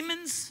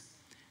 Demons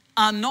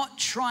are not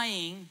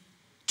trying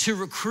to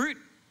recruit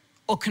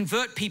or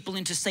convert people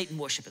into Satan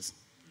worshipers.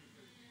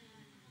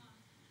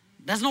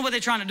 That's not what they're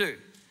trying to do.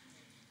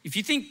 If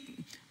you think,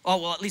 oh,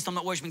 well, at least I'm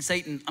not worshiping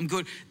Satan, I'm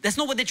good. That's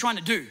not what they're trying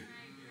to do.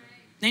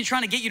 They're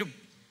trying to get you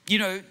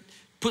to,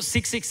 put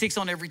 666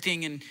 on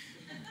everything and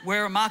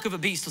wear a mark of a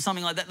beast or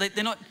something like that.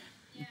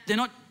 They're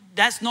not,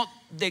 that's not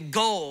their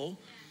goal.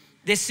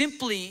 They're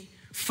simply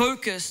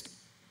focused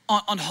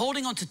on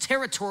holding on to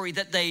territory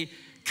that they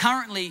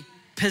currently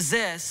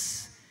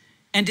possess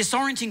and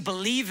disorienting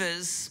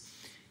believers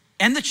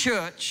and the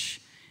church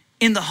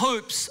in the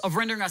hopes of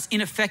rendering us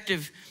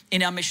ineffective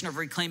in our mission of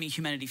reclaiming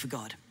humanity for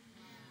God.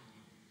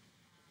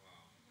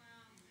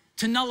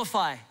 To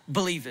nullify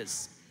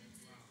believers.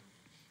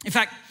 In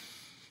fact,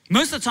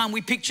 most of the time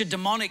we picture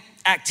demonic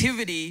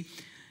activity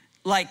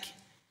like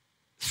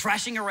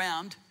thrashing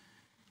around,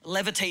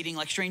 levitating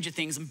like Stranger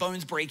Things and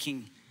bones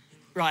breaking,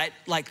 right?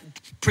 Like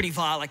pretty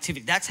vile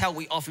activity. That's how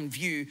we often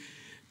view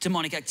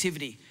demonic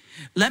activity.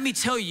 Let me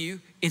tell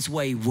you, it's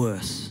way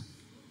worse.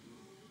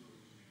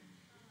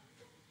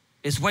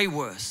 It's way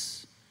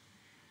worse.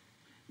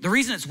 The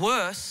reason it's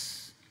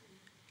worse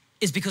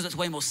is because it's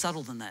way more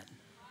subtle than that.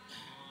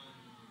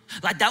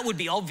 Like that would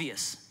be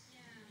obvious.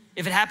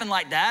 If it happened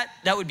like that,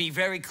 that would be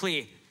very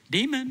clear.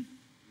 Demon.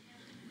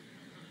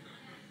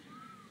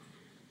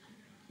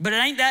 But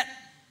it ain't that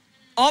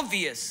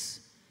obvious.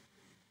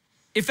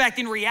 In fact,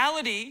 in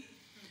reality,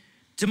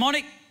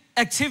 demonic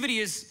activity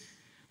is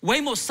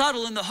way more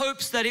subtle in the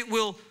hopes that it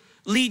will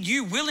lead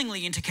you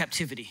willingly into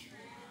captivity.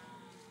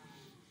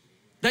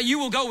 That you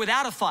will go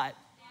without a fight.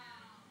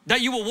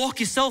 That you will walk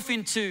yourself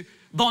into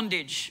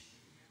bondage.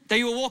 That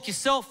you will walk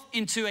yourself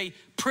into a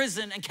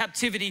prison and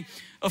captivity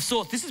of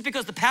sorts. This is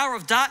because the power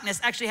of darkness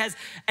actually has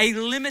a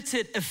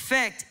limited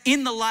effect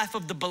in the life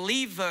of the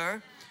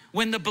believer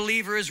when the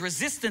believer is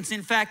resistant.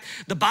 In fact,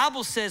 the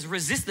Bible says,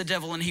 resist the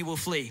devil and he will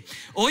flee.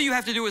 All you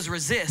have to do is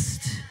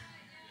resist.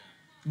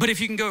 But if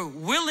you can go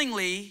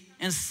willingly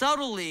and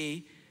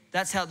subtly,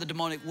 that's how the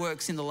demonic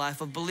works in the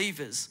life of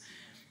believers.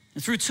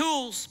 And through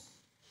tools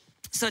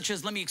such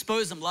as, let me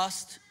expose them,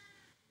 lust,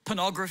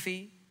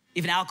 pornography,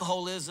 even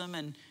alcoholism,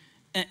 and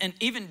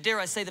even, dare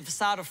I say, the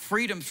facade of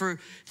freedom through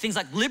things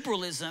like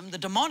liberalism, the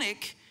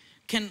demonic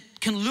can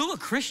lure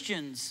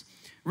Christians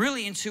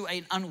really into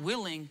an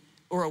unwilling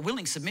or a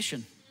willing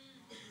submission.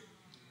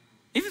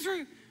 Even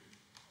through,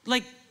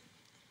 like,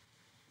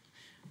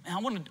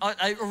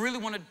 I really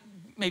want to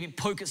maybe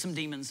poke at some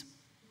demons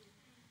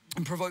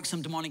and provoke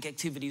some demonic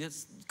activity.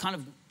 That's kind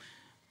of,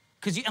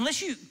 because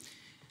unless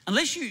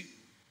you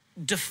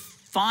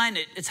define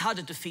it, it's hard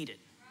to defeat it.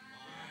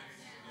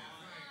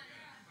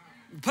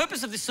 The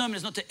purpose of this sermon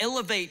is not to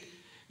elevate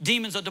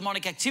demons or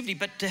demonic activity,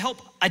 but to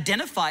help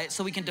identify it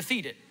so we can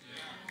defeat it.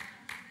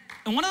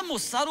 And one of the more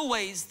subtle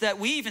ways that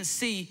we even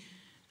see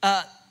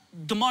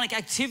demonic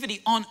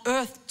activity on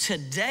earth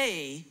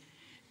today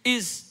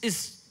is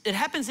it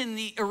happens in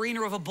the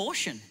arena of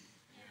abortion.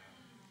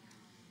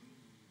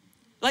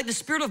 Like the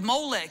spirit of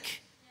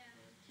Molech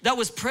that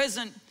was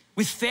present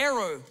with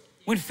Pharaoh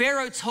when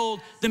Pharaoh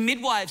told the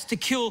midwives to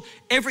kill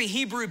every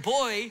Hebrew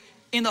boy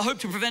in the hope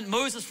to prevent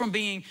Moses from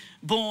being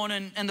born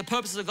and the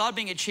purposes of God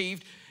being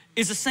achieved,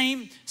 is the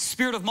same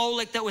spirit of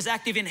Molech that was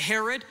active in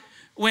Herod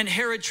when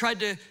Herod tried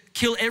to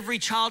kill every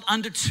child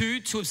under 2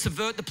 to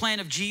subvert the plan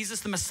of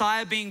Jesus, the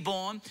Messiah being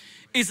born,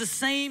 is the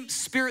same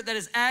spirit that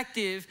is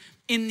active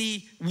in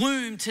the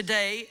womb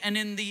today and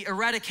in the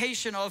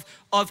eradication of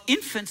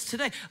infants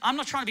today. I'm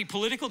not trying to be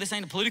political. This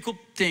ain't a political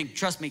thing.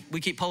 Trust me, we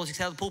keep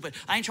politics out of the pulpit.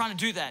 I ain't trying to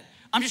do that.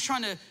 I'm just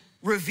trying to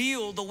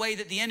reveal the way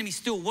that the enemy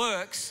still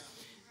works.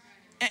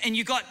 And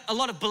you got a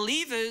lot of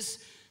believers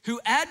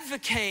who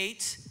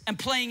advocate and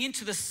playing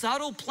into the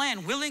subtle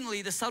plan,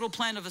 willingly the subtle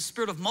plan of a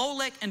spirit of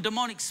Molech and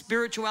demonic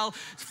spiritual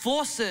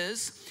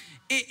forces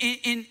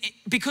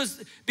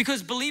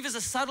because believers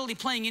are subtly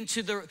playing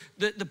into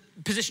the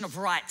position of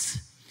rights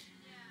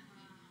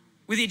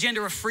with the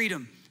agenda of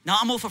freedom. Now,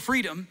 I'm all for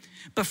freedom,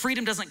 but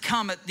freedom doesn't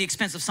come at the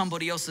expense of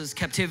somebody else's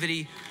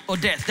captivity or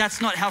death.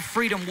 That's not how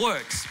freedom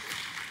works.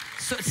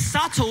 So it's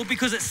subtle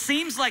because it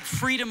seems like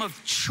freedom of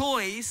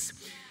choice,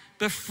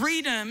 but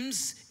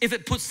freedoms, if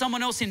it puts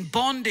someone else in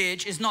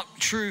bondage, is not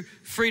true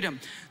freedom.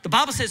 The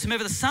Bible says,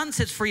 whomever the Son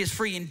sets free is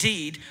free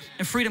indeed,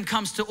 and freedom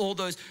comes to all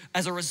those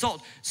as a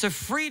result. So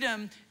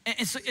freedom,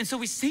 and so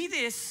we see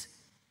this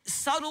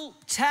subtle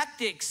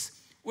tactics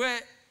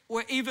where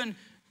even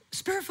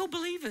spirit-filled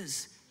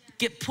believers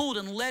get pulled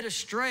and led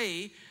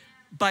astray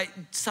by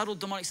subtle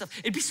demonic stuff.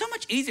 It'd be so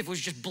much easier if it was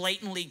just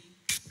blatantly,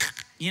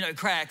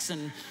 cracks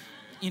and,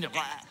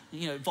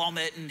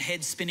 vomit and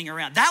head spinning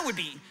around. That would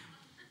be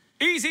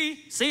easy,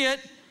 see it.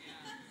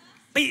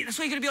 But that's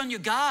why you're gonna be on your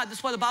guard.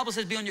 That's why the Bible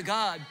says be on your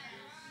guard.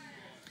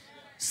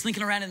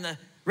 Slinking around in the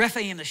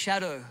Rephaim, the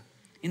shadow,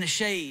 in the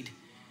shade,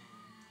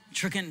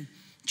 tricking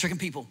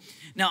people.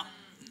 Now,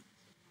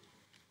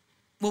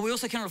 what we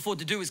also cannot afford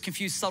to do is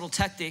confuse subtle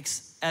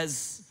tactics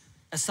as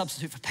a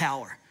substitute for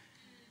power,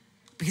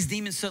 because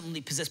demons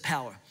certainly possess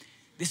power.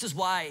 This is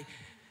why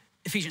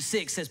Ephesians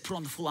 6 says put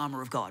on the full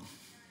armor of God.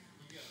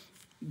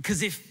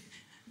 Because if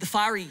the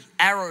fiery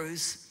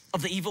arrows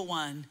of the evil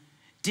one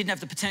didn't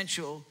have the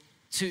potential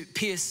to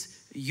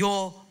pierce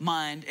your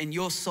mind and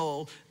your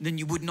soul, then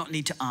you would not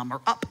need to armor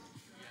up.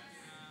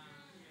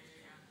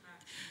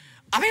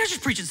 I mean, I'm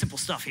just preaching simple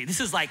stuff here.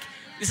 This is like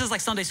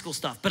Sunday school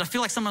stuff, but I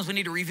feel like sometimes we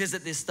need to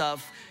revisit this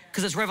stuff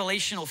because it's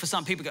revelational for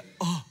some people. Go,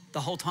 oh,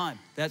 the whole time.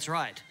 That's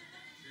right.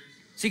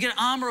 So you get an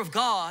armor of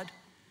God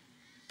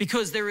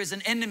because there is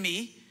an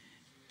enemy,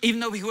 even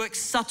though he works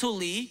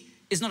subtly,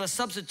 is not a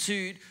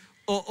substitute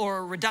or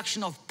a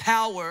reduction of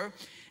power.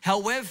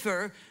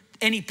 However,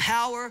 any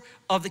power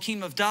of the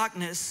kingdom of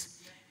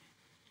darkness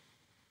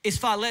is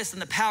far less than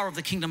the power of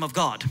the kingdom of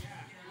God.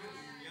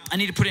 I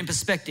need to put it in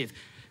perspective.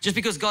 Just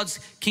because God's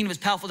kingdom is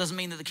powerful doesn't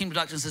mean that the kingdom of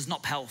darkness is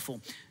not powerful,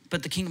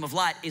 but the kingdom of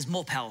light is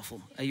more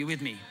powerful. Are you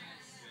with me?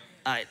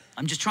 All right,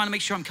 I'm just trying to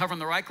make sure I'm covering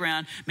the right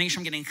ground, making sure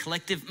I'm getting a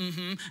collective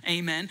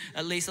amen,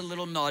 at least a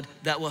little nod.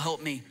 That will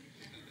help me.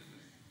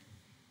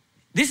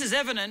 This is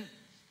evident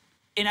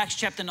in Acts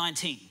chapter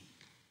 19.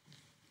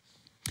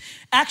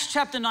 Acts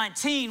chapter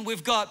 19,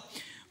 we've got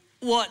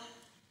what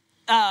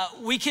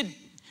we could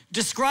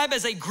describe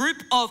as a group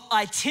of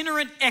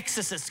itinerant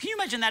exorcists. Can you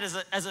imagine that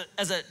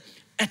as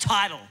a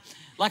title?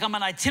 Like, I'm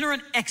an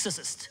itinerant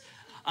exorcist.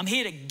 I'm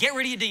here to get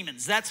rid of your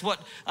demons. That's what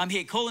I'm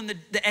here calling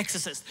the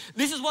exorcist.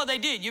 This is what they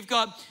did. You've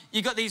got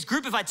these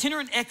group of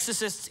itinerant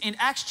exorcists in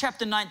Acts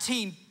chapter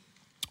 19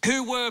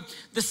 who were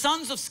the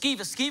sons of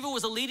Sceva. Sceva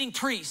was a leading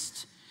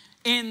priest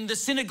in the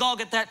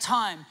synagogue at that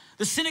time.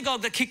 The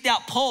synagogue that kicked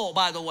out Paul,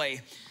 by the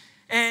way.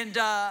 And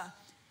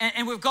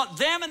we've got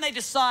them, and they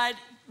decide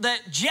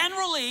that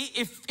generally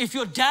if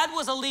your dad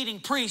was a leading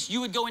priest,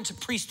 you would go into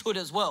priesthood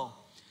as well.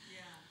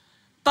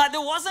 But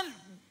there wasn't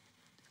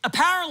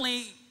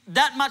apparently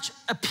that much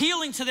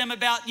appealing to them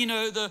about,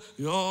 the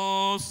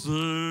yes,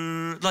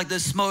 sir, like the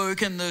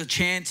smoke and the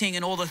chanting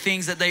and all the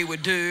things that they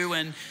would do.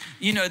 And,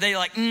 they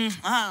like, I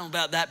don't know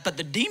about that. But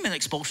the demon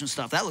expulsion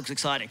stuff, that looks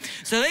exciting.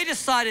 So they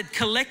decided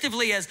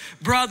collectively as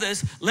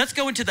brothers, let's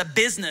go into the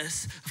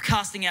business of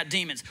casting out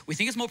demons. We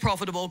think it's more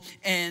profitable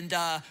and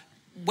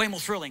way more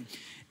thrilling.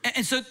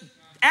 And so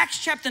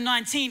Acts chapter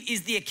 19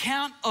 is the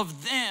account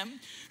of them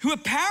who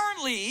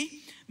apparently,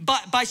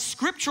 by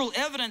scriptural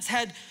evidence,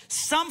 had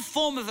some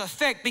form of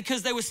effect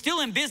because they were still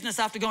in business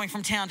after going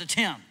from town to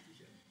town.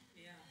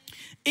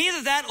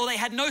 Either that or they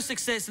had no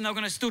success and they were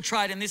going to still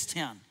try it in this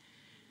town.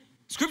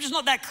 Scripture's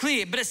not that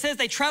clear, but it says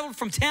they traveled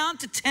from town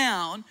to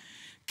town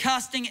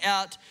casting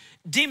out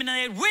demons. And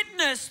they had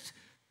witnessed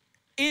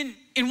in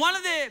one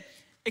of their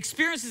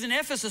experiences in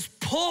Ephesus,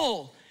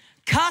 Paul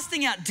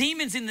casting out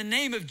demons in the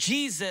name of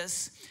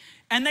Jesus,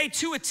 and they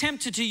too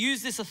attempted to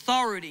use this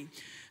authority,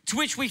 to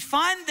which we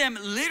find them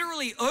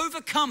literally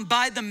overcome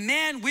by the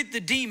man with the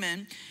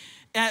demon,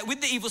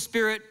 with the evil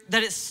spirit,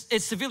 that it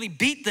severely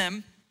beat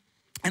them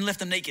and left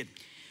them naked.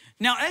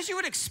 Now, as you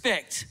would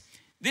expect,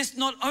 this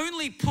not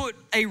only put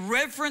a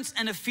reverence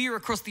and a fear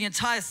across the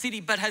entire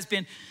city, but has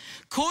been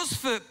cause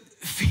for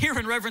fear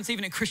and reverence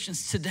even in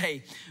Christians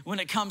today when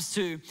it comes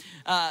to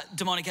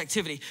demonic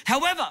activity.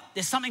 However,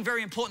 there's something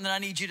very important that I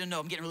need you to know.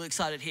 I'm getting really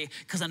excited here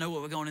because I know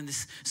where we're going in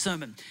this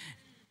sermon.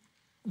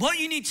 What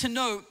you need to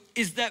know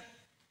is that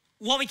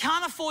what we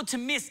can't afford to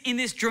miss in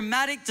this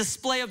dramatic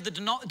display of the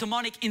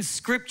demonic in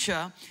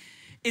Scripture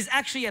is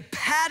actually a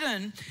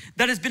pattern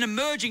that has been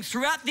emerging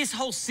throughout this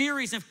whole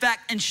series, in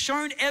fact, and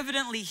shown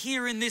evidently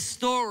here in this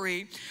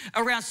story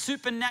around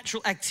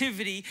supernatural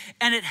activity,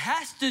 and it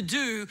has to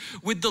do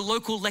with the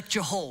local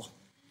lecture hall.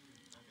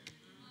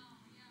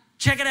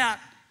 Check it out,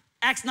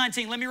 Acts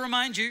 19. Let me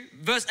remind you,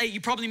 verse 8, you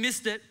probably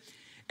missed it.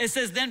 It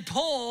says, then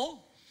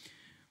Paul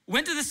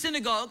went to the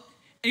synagogue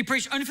and he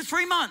preached only for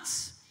 3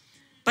 months.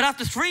 But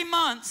after 3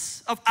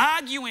 months of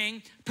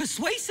arguing,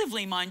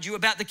 persuasively, mind you,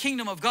 about the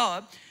kingdom of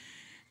God,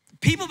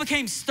 people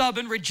became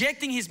stubborn,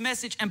 rejecting his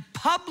message and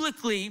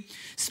publicly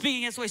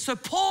speaking against the way. So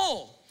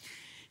Paul,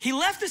 he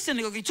left the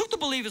synagogue, he took the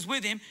believers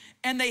with him,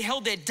 and they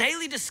held their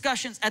daily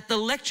discussions at the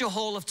lecture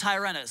hall of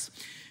Tyrannus.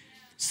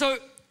 So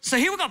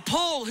here we've got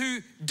Paul,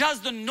 who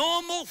does the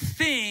normal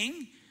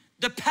thing,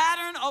 the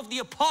pattern of the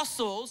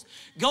apostles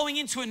going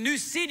into a new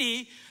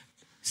city,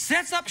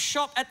 sets up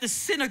shop at the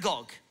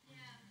synagogue,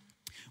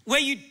 where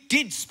you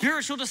did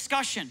spiritual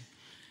discussion.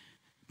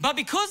 But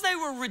because they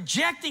were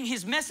rejecting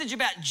his message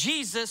about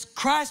Jesus,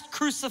 Christ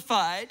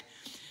crucified,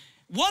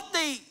 what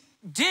they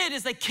did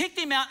is they kicked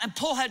him out, and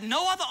Paul had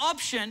no other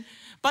option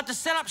but to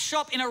set up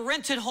shop in a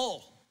rented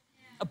hall,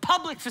 a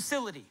public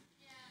facility.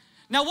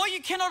 Now, what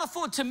you cannot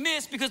afford to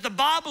miss, because the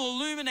Bible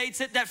illuminates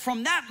it, that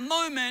from that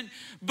moment,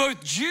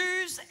 both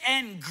Jews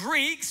and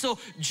Greeks, or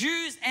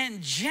Jews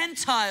and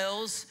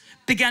Gentiles,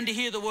 began to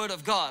hear the word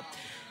of God.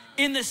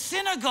 In the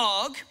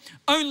synagogue,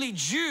 only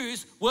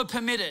Jews were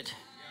permitted.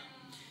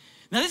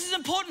 Now, this is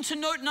important to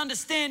note and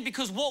understand,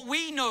 because what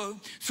we know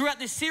throughout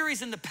this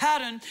series and the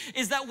pattern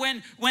is that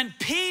when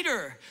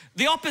Peter,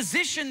 the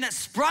opposition that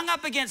sprung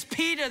up against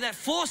Peter, that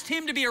forced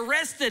him to be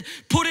arrested,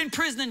 put in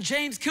prison, and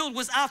James killed,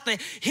 was after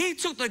he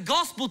took the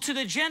gospel to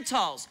the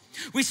Gentiles.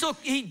 We saw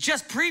he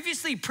just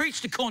previously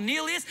preached to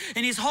Cornelius,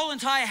 and his whole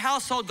entire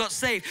household got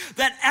saved.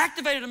 That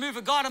activated a move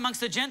of God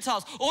amongst the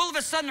Gentiles. All of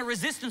a sudden, a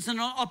resistance and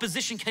an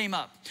opposition came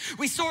up.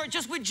 We saw it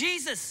just with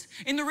Jesus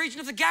in the region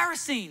of the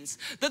Gerasenes,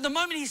 that the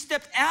moment he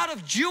stepped out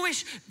of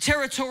Jewish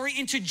territory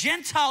into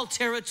Gentile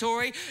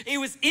territory, he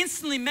was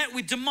instantly met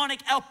with demonic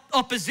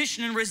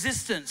opposition and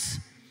resistance.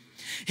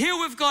 Here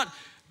we've got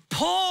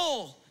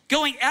Paul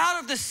going out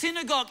of the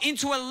synagogue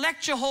into a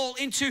lecture hall,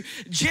 into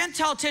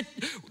Gentile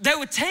they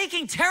were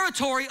taking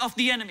territory of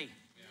the enemy.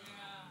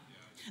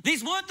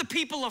 These weren't the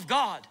people of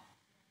God.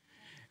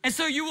 And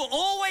so you will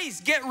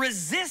always get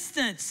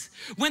resistance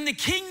when the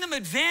kingdom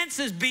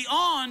advances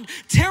beyond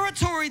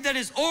territory that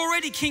is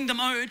already kingdom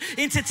owned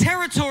into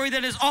territory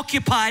that is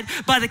occupied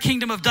by the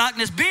kingdom of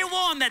darkness. Be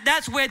warned that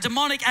that's where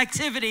demonic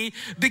activity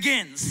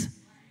begins.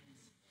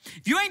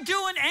 If you ain't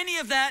doing any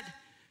of that,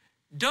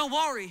 don't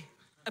worry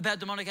about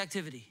demonic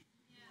activity.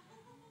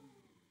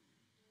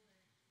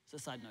 It's a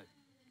side note.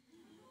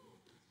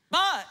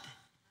 But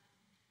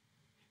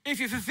if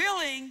you're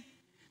fulfilling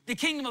the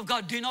kingdom of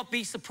God, do not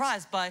be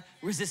surprised by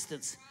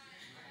resistance.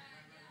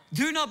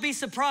 Do not be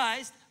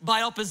surprised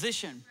by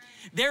opposition.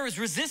 There is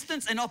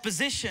resistance and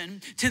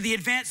opposition to the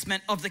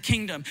advancement of the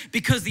kingdom,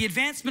 because the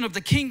advancement of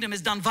the kingdom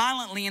is done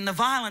violently and the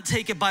violent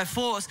take it by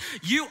force.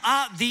 You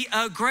are the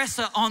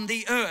aggressor on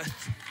the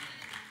earth.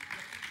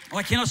 Oh,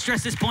 I cannot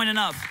stress this point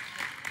enough.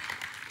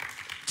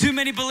 Too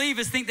many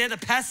believers think they're the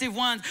passive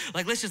ones.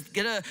 Like, let's just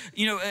get a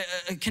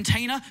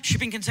container,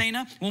 shipping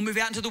container. We'll move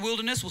out into the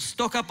wilderness. We'll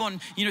stock up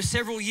on,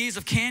 several years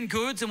of canned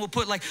goods, and we'll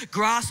put like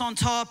grass on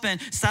top,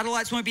 and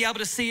satellites won't be able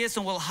to see us,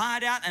 and we'll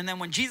hide out. And then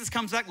when Jesus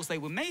comes back, we'll say,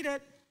 we made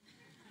it.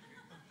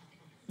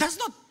 That's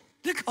not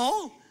the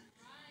goal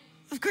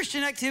of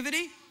Christian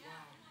activity.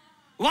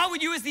 Why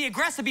would you as the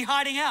aggressor be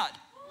hiding out?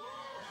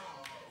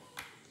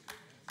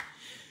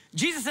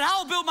 Jesus said, I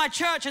will build my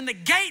church and the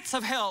gates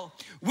of hell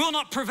will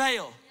not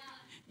prevail.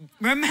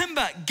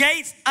 Remember,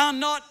 gates are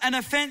not an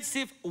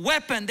offensive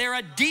weapon. They're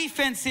a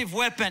defensive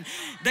weapon.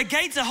 The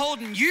gates are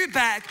holding you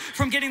back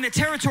from getting the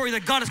territory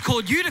that God has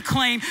called you to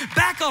claim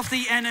back off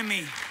the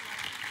enemy.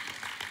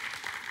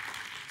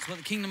 That's what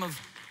the kingdom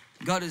of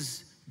God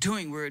is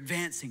doing. We're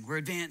advancing. We're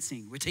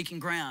advancing. We're taking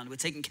ground. We're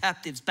taking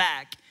captives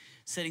back,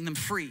 setting them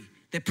free.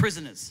 They're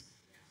prisoners.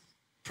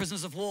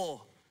 Prisoners of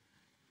war.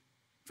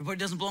 Everybody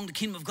doesn't belong to the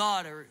kingdom of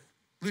God are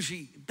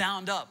literally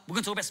bound up. We're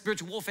going to talk about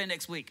spiritual warfare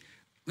next week.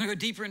 We're going to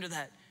go deeper into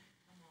that.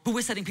 But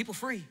we're setting people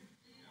free.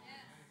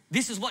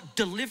 This is what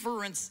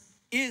deliverance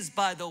is,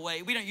 by the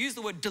way. We don't use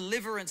the word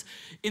deliverance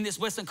in this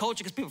Western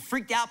culture because people are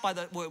freaked out by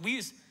the word. We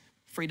use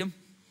freedom.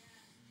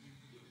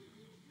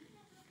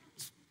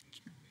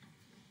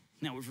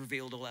 Now we've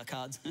revealed all our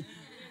cards.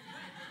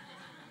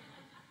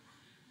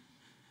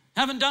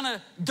 Haven't done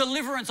a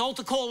deliverance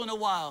altar call in a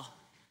while.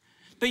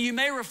 But you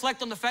may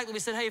reflect on the fact that we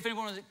said, hey, if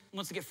anyone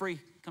wants to get free,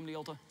 come to the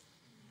altar.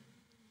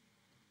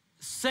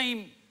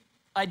 Same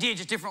idea,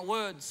 just different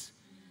words.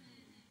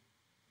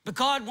 But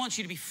God wants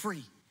you to be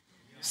free,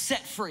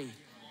 set free,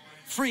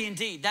 free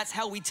indeed. That's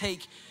how we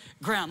take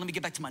ground. Let me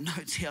get back to my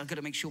notes here. I've got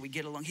to make sure we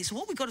get along here. So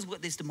what we've got is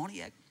this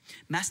demoniac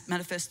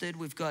manifested.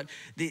 We've got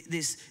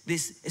this,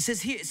 it says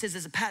here, it says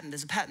there's a pattern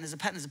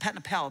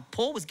of power.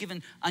 Paul was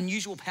given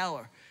unusual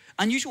power,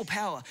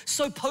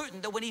 so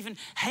potent that when even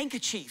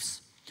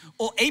handkerchiefs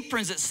or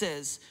aprons, it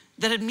says,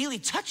 that had merely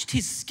touched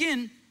his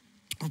skin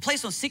were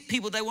placed on sick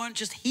people, they weren't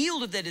just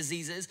healed of their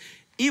diseases,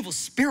 evil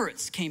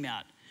spirits came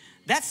out.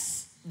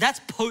 That's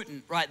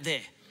potent right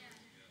there.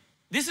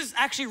 This is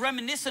actually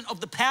reminiscent of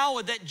the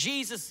power that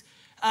Jesus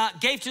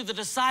gave to the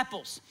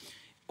disciples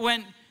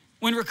when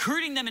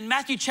recruiting them in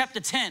Matthew chapter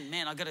 10.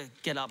 Man, I gotta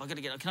get up.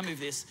 Can I move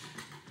this?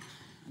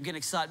 I'm getting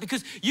excited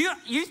because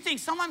you think,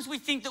 sometimes we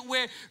think that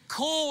we're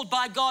called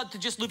by God to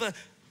just live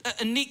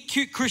a neat,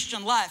 cute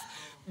Christian life.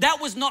 That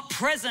was not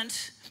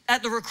present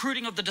at the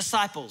recruiting of the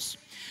disciples.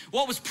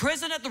 What was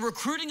present at the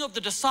recruiting of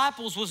the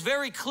disciples was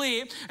very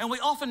clear, and we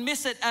often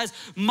miss it as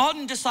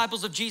modern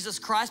disciples of Jesus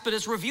Christ, but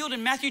it's revealed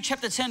in Matthew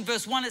chapter 10,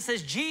 verse 1. It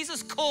says,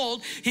 Jesus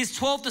called his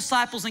 12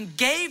 disciples and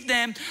gave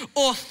them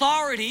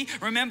authority.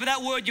 Remember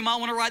that word, you might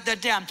want to write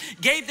that down.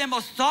 Gave them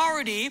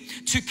authority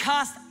to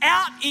cast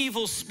out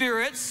evil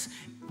spirits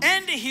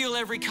and to heal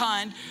every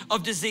kind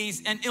of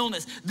disease and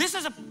illness. This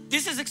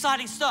is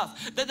exciting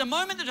stuff. That the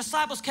moment the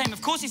disciples came,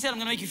 of course he said, I'm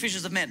going to make you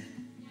fishers of men.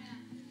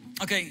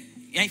 Okay.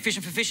 You ain't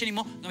fishing for fish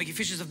anymore. I'm gonna make you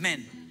fishers of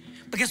men.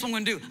 But guess what I'm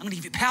gonna do? I'm gonna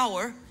give you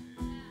power.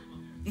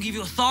 I'm gonna give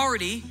you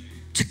authority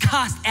to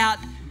cast out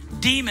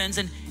demons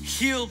and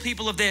heal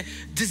people of their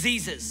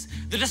diseases.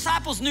 The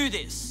disciples knew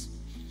this.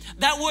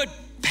 That word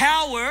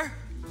power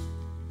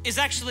is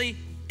actually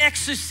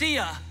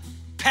exousia,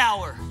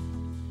 power.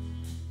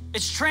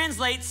 It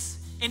translates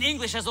in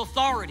English as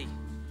authority.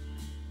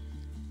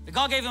 But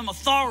God gave them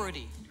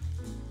authority.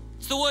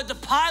 It's the word the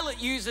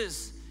Pilate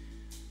uses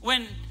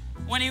when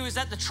he was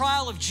at the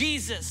trial of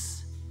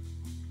Jesus.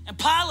 And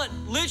Pilate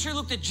literally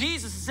looked at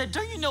Jesus and said,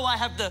 don't you know I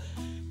have the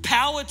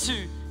power to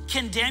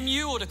condemn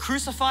you or to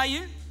crucify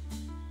you?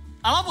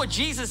 I love what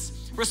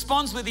Jesus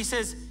responds with. He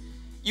says,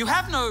 you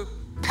have no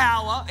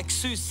power,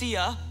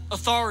 exousia,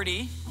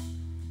 authority,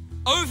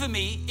 over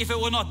me if it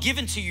were not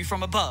given to you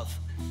from above.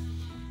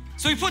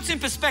 So he puts in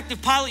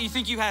perspective, Pilate, you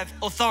think you have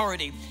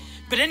authority.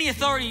 But any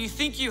authority you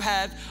think you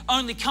have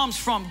only comes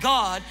from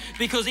God,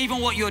 because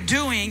even what you're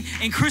doing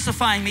in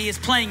crucifying me is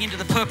playing into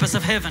the purpose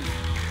of heaven.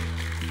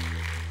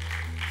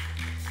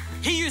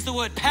 He used the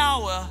word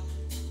power.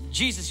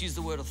 Jesus used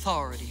the word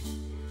authority.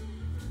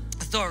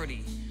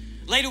 Authority.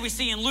 Later we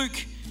see in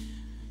Luke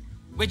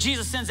where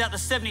Jesus sends out the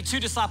 72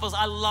 disciples.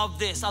 I love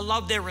this. I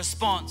love their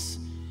response.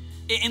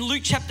 In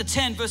Luke chapter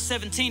 10, verse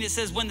 17, it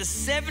says, when the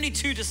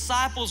 72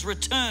 disciples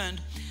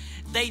returned,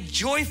 they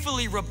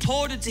joyfully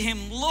reported to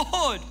him,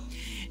 Lord,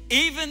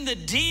 even the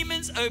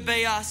demons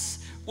obey us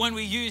when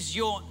we use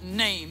your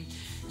name.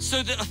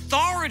 So the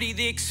authority,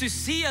 the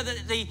exousia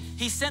that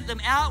he sent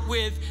them out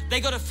with, they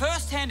got a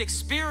first-hand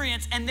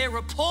experience, and their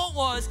report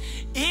was,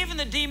 even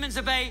the demons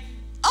obey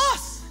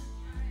us.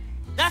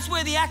 That's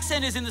where the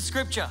accent is in the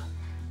scripture.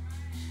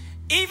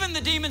 Even the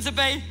demons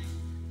obey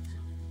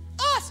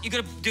us. You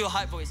got to do a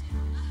high voice.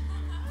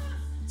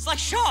 It's like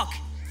shock.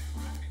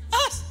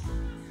 Us,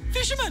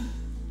 fishermen,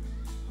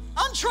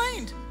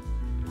 untrained.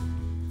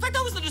 In fact,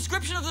 that was the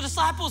description of the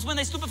disciples when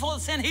they stood before the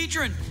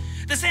Sanhedrin.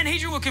 The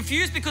Sanhedrin were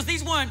confused because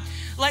these weren't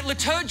like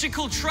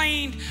liturgical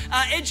trained,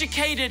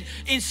 educated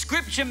in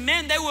scripture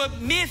men. They were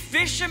mere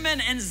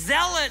fishermen and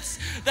zealots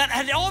that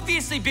had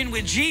obviously been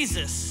with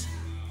Jesus.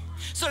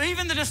 So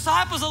even the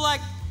disciples are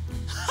like,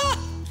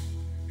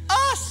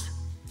 us.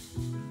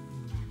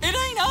 It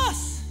ain't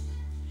us.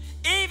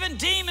 Even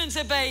demons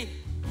obey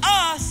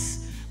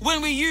us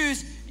when we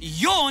use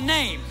your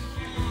name.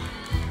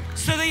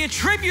 So they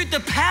attribute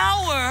the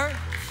power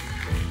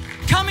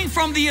coming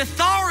from the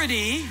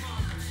authority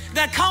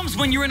that comes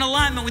when you're in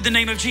alignment with the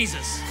name of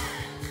Jesus.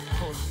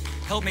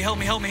 Help me, help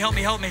me, help me, help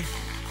me, help me.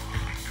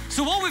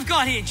 So what we've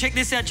got here, check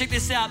this out, check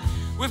this out.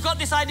 We've got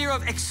this idea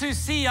of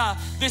exousia,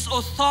 this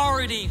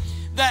authority,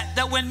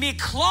 that when mere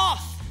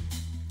cloth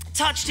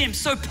touched him,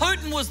 so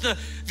potent was the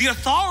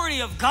authority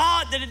of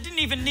God that it didn't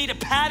even need a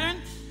pattern.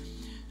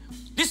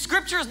 This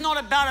scripture is not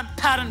about a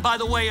pattern, by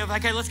the way, of,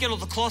 okay, let's get all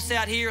the cloths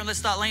out here and let's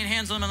start laying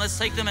hands on them and let's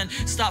take them and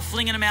start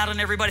flinging them out on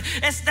everybody.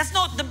 That's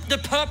not the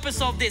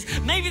purpose of this.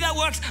 Maybe that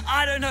works,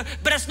 I don't know,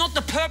 but it's not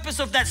the purpose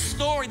of that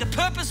story. The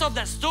purpose of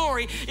that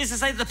story is to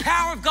say that the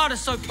power of God is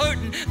so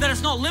potent that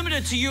it's not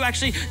limited to you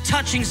actually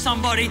touching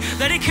somebody,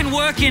 that it can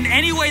work in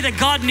any way that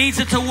God needs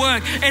it to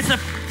work.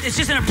 It's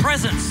just in a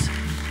presence.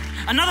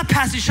 Another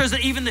passage shows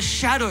that even the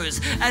shadows,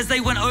 as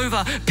they went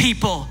over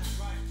people,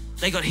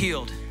 they got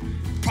healed.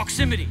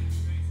 Proximity.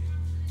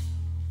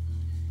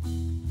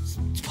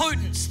 It's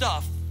potent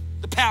stuff,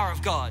 the power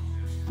of God.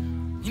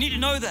 You need to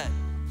know that.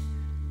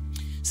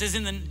 It says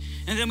and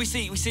then we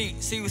see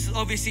what's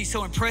obviously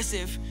so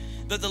impressive,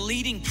 that the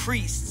leading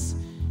priests,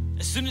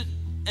 as soon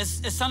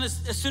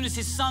as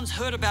his sons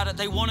heard about it,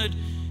 they wanted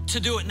to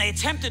do it and they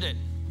attempted it.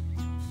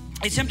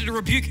 They attempted to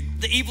rebuke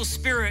the evil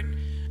spirit,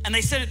 and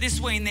they said it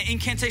this way in the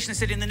incantation. They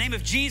said, in the name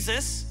of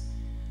Jesus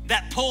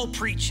that Paul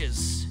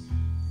preaches.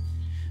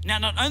 Now,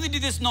 not only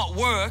did this not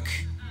work,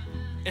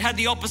 it had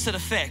the opposite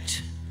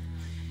effect.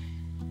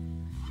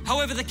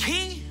 However, the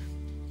key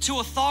to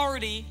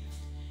authority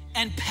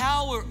and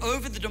power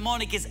over the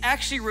demonic is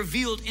actually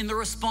revealed in the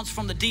response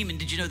from the demon.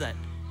 Did you know that?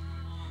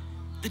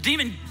 The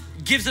demon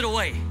gives it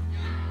away.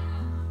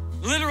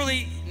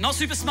 Literally, not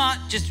super smart,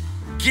 just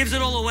gives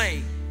it all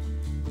away.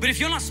 But if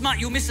you're not smart,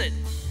 you'll miss it.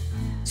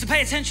 So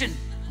pay attention.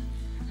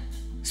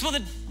 That's what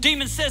the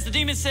demon says. The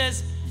demon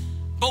says,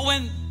 but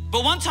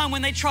one time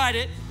when they tried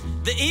it,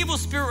 the evil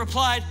spirit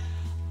replied,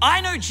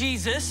 I know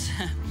Jesus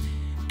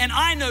and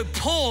I know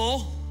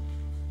Paul,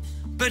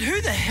 but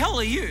who the hell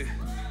are you?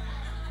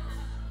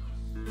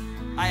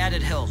 I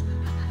added hell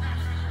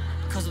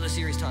because of the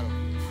series title.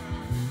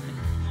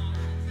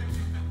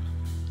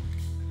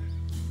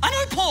 I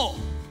know Paul.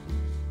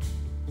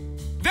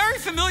 Very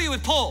familiar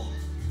with Paul.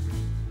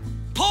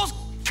 Paul's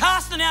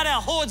casting out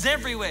our hordes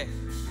everywhere.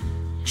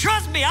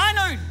 Trust me, I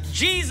know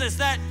Jesus.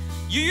 That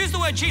you use the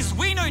word Jesus,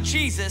 we know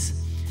Jesus.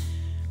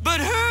 But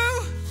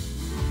who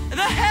the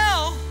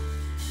hell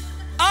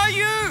are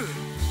you?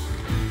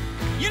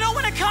 You know,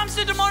 when it comes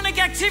to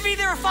demonic activity,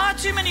 there are far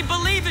too many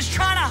believers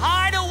trying to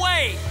hide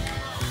away,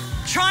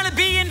 trying to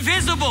be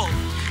invisible,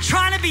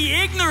 trying to be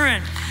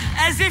ignorant,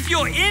 as if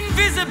your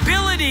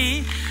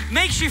invisibility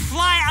makes you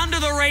fly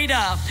under the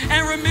radar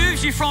and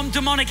removes you from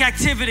demonic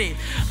activity.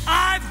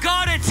 I've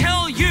got to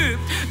tell you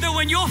that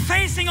when you're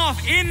facing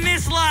off in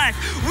this life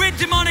with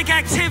demonic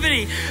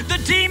activity, the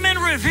demon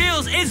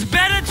reveals it's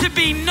better to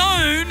be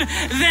known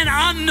than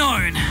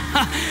unknown.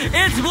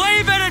 It's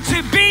way better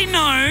to be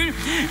known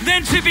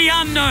than to be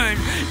unknown.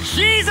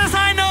 Jesus,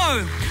 I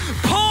know.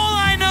 Paul,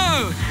 I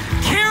know.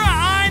 Kira,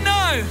 I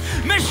know.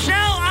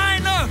 Michelle, I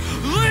know.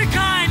 Luke,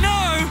 I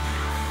know.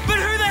 But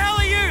who the hell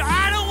are you?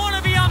 I don't want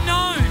to be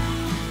unknown.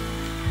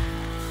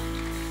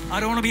 I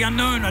don't want to be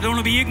unknown. I don't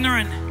want to be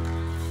ignorant.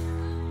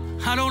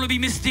 I don't want to be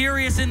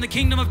mysterious in the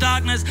kingdom of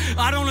darkness.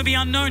 I don't want to be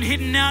unknown,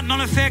 hidden out,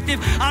 not effective.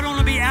 I don't want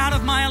to be out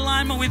of my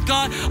alignment with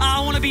God. I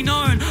want to be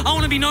known. I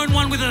want to be known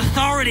one with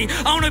authority.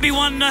 I want to be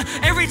one,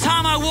 every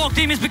time I walk,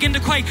 demons begin to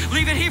quake.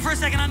 Leave it here for a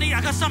second.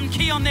 I got something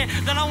key on there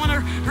that I want to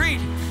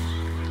read.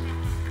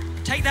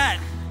 Take that.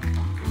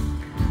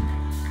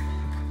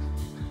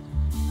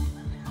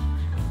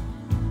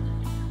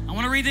 I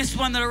want to read this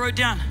one that I wrote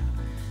down.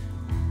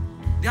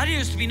 The idea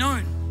is to be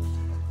known.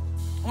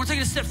 I want to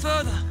take it a step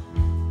further,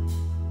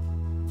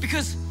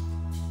 because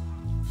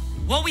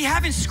what we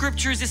have in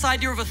Scripture is this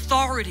idea of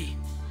authority.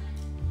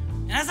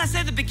 And as I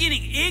said at the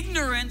beginning,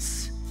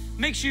 ignorance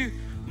makes you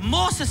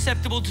more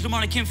susceptible to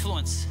demonic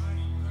influence.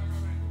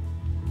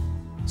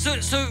 So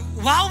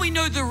while we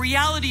know the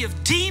reality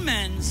of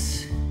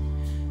demons,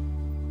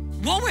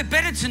 what we're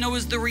better to know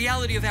is the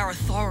reality of our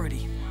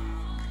authority.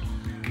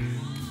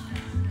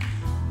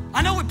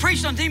 I know we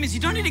preached on demons.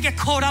 You don't need to get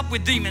caught up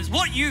with demons.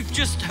 What you've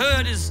just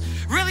heard is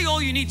really all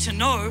you need to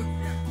know.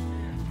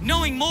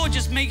 Knowing more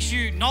just makes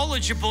you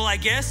knowledgeable, I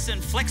guess,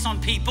 and flex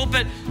on people.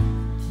 But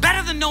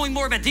better than knowing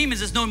more about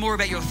demons is knowing more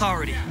about your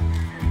authority.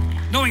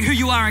 Knowing who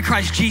you are in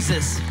Christ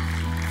Jesus.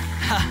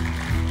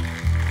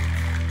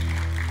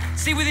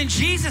 See, within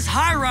Jesus'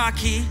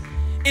 hierarchy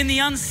in the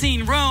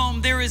unseen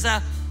realm, there is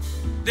a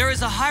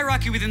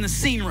hierarchy within the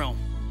seen realm.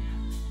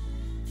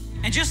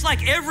 And just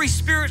like every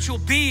spiritual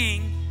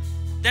being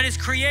that is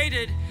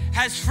created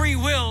has free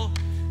will,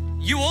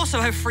 you also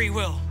have free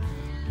will.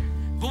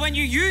 But when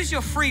you use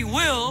your free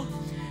will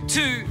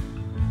to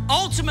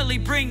ultimately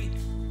bring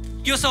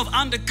yourself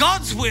under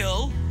God's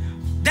will,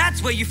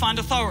 that's where you find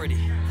authority.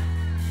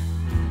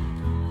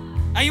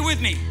 Are you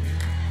with me?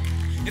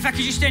 In fact,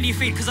 could you stand to your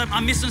feet? Because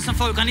I'm missing some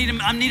folk. I need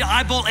to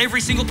eyeball every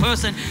single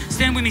person.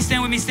 Stand with me,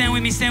 stand with me, stand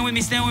with me, stand with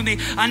me, stand with me.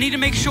 I need to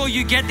make sure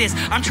you get this.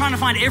 I'm trying to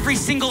find every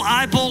single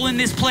eyeball in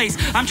this place.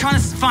 I'm trying to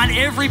find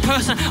every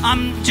person.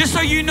 Just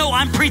so you know,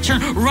 I'm preaching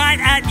right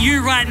at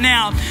you right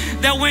now.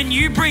 that when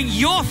you bring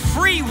your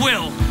free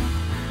will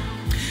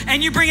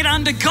and you bring it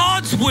under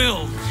God's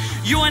will,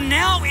 you are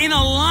now in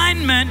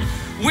alignment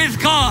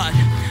with God.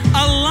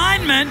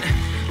 Alignment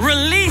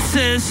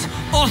releases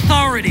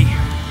authority.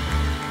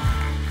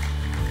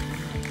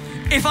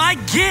 If I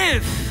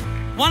give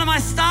one of my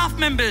staff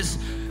members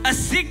a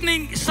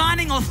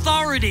signing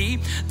authority,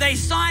 they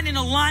sign in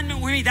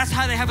alignment with me. That's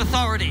how they have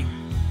authority.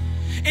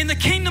 In the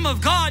kingdom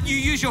of God, you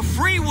use your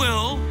free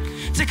will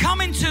to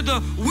come into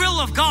the will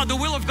of God. The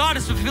will of God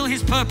is to fulfill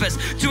His purpose,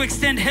 to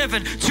extend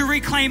heaven, to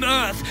reclaim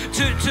earth,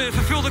 to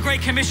fulfill the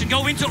Great Commission,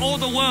 go into all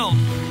the world.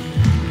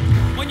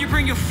 When you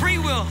bring your free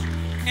will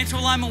into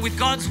alignment with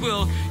God's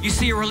will, you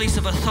see a release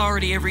of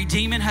authority. Every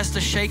demon has to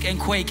shake and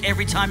quake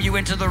every time you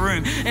enter the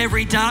room.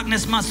 Every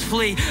darkness must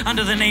flee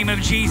under the name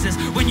of Jesus.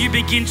 When you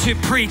begin to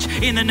preach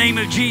in the name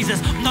of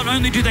Jesus, not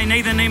only do they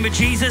know the name of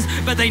Jesus,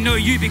 but they know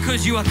you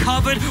because you are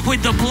covered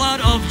with the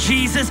blood of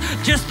Jesus.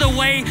 Just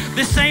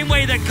the same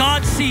way that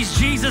God sees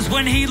Jesus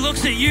when He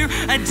looks at you,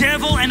 a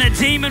devil and a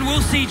demon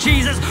will see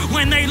Jesus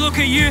when they look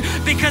at you,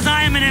 because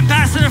I am an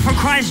ambassador for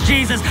Christ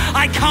Jesus.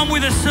 I come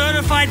with a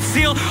certified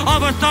seal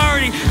of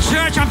authority.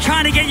 Church, I'm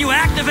trying to get you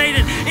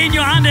activated in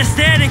your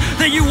understanding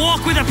that you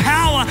walk with a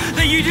power,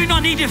 that you do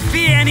not need to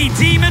fear any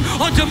demon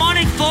or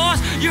demonic force.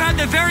 You have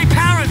the very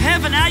power of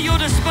heaven at your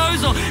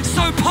disposal.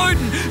 So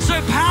potent, so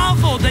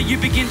powerful that you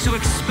begin to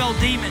expel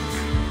demons.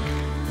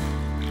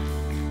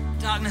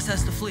 Darkness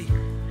has to flee.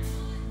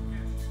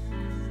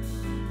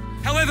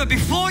 However,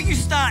 before you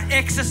start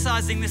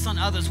exercising this on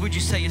others, would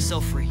you set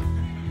yourself free?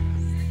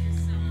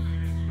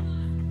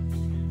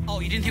 Oh,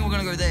 you didn't think we're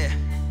going to go there?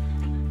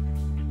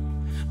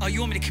 Oh, you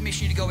want me to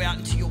commission you to go out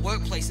into your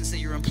workplace and set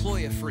your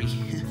employer free?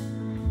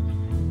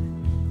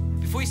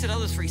 Before you set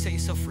others free, set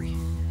yourself free.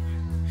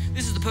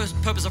 This is the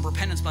purpose of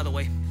repentance, by the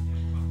way.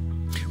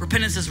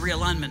 Repentance is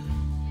realignment.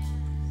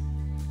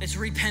 It's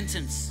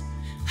repentance.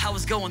 I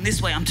was going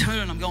this way, I'm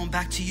turning, I'm going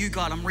back to you,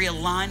 God. I'm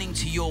realigning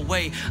to your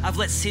way. I've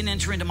let sin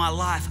enter into my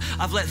life.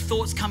 I've let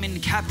thoughts come in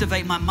and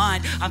captivate my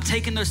mind. I'm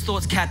taking those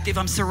thoughts captive.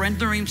 I'm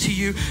surrendering to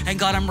you, and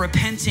God, I'm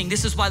repenting.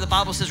 This is why the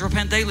Bible says,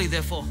 repent daily,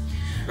 therefore.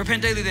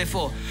 Repent daily,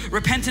 therefore.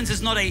 Repentance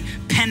is not a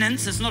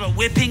penance. It's not a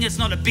whipping. It's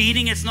not a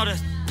beating. It's not a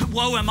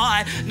woe am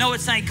I. No,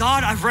 it's saying,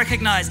 God, I've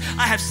recognized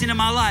I have sin in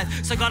my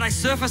life. So God, I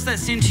surface that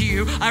sin to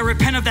you. I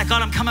repent of that.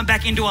 God, I'm coming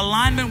back into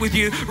alignment with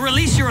you.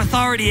 Release your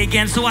authority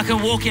again so I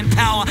can walk in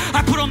power.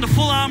 I put on the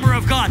full armor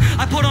of God.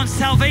 I put on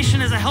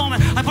salvation as a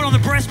helmet. I put on the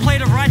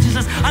breastplate of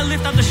righteousness. I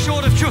lift up the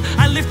sword of truth.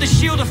 I lift the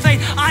shield of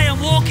faith. I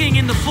am walking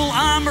in the full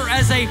armor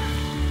as a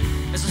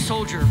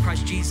soldier of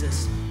Christ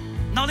Jesus.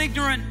 Not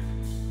ignorant.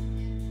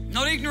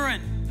 Not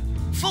ignorant,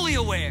 fully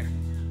aware.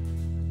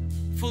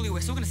 Fully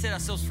aware. So we're going to set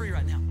ourselves free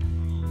right now.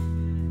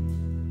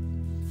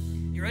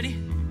 You ready?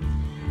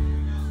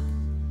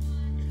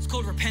 It's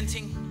called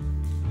repenting.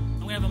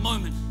 And we're going to have a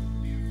moment.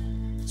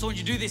 So when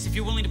you do this, if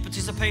you're willing to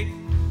participate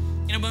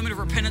in a moment of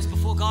repentance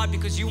before God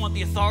because you want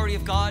the authority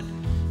of God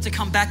to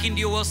come back into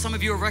your world. Some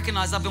of you have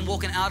recognized I've been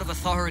walking out of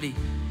authority.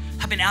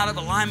 I've been out of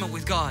alignment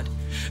with God.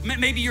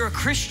 Maybe you're a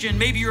Christian,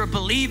 maybe you're a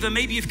believer,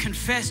 maybe you've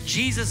confessed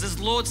Jesus as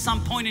Lord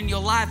some point in your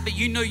life, but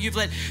you know you've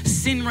let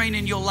sin reign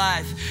in your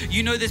life.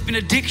 You know there's been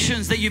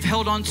addictions that you've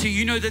held on to.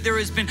 You know that there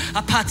has been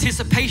a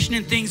participation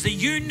in things that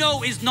you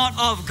know is not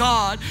of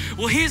God.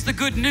 Well, here's the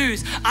good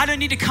news. I don't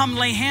need to come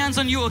lay hands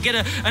on you or get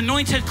an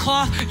anointed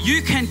cloth.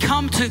 You can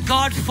come to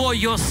God for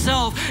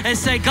yourself and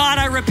say, God,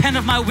 I repent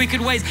of my wicked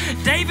ways.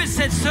 David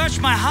said, search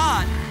my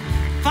heart.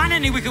 Find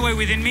any wicked way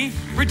within me.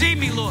 Redeem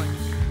me, Lord.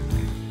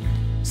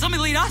 So let me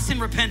lead us in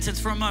repentance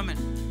for a moment.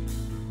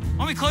 Why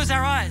don't we close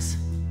our eyes?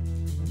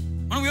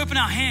 Why don't we open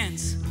our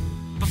hands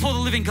before the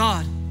living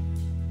God?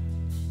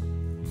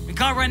 And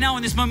God, right now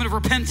in this moment of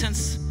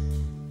repentance,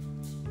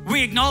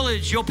 we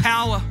acknowledge your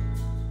power.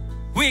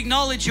 We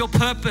acknowledge your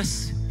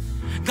purpose.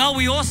 God,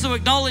 we also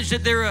acknowledge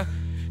that there are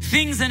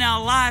things in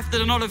our life that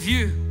are not of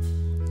you.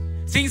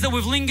 Things that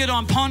we've lingered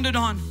on, pondered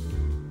on,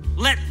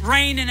 let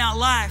reign in our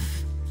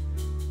life.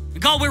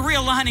 God, we're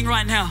realigning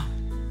right now.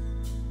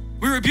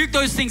 We rebuke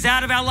those things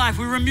out of our life.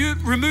 We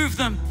remove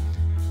them.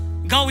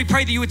 God, we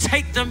pray that you would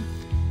take them.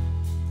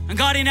 And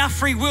God, in our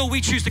free will,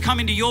 we choose to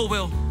come into your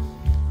will.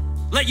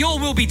 Let your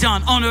will be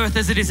done on earth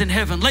as it is in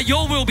heaven. Let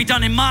your will be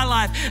done in my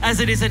life as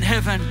it is in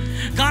heaven.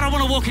 God, I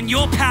want to walk in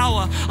your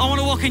power. I want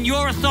to walk in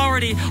your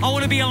authority. I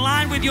want to be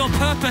aligned with your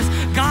purpose.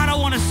 God, I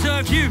want to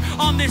serve you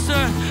on this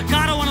earth.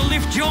 God, I want to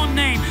lift your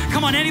name.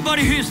 Come on,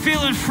 anybody who's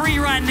feeling free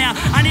right now,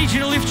 I need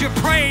you to lift your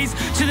praise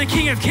to the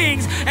King of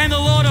Kings and the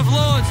Lord of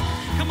Lords.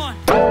 Come on.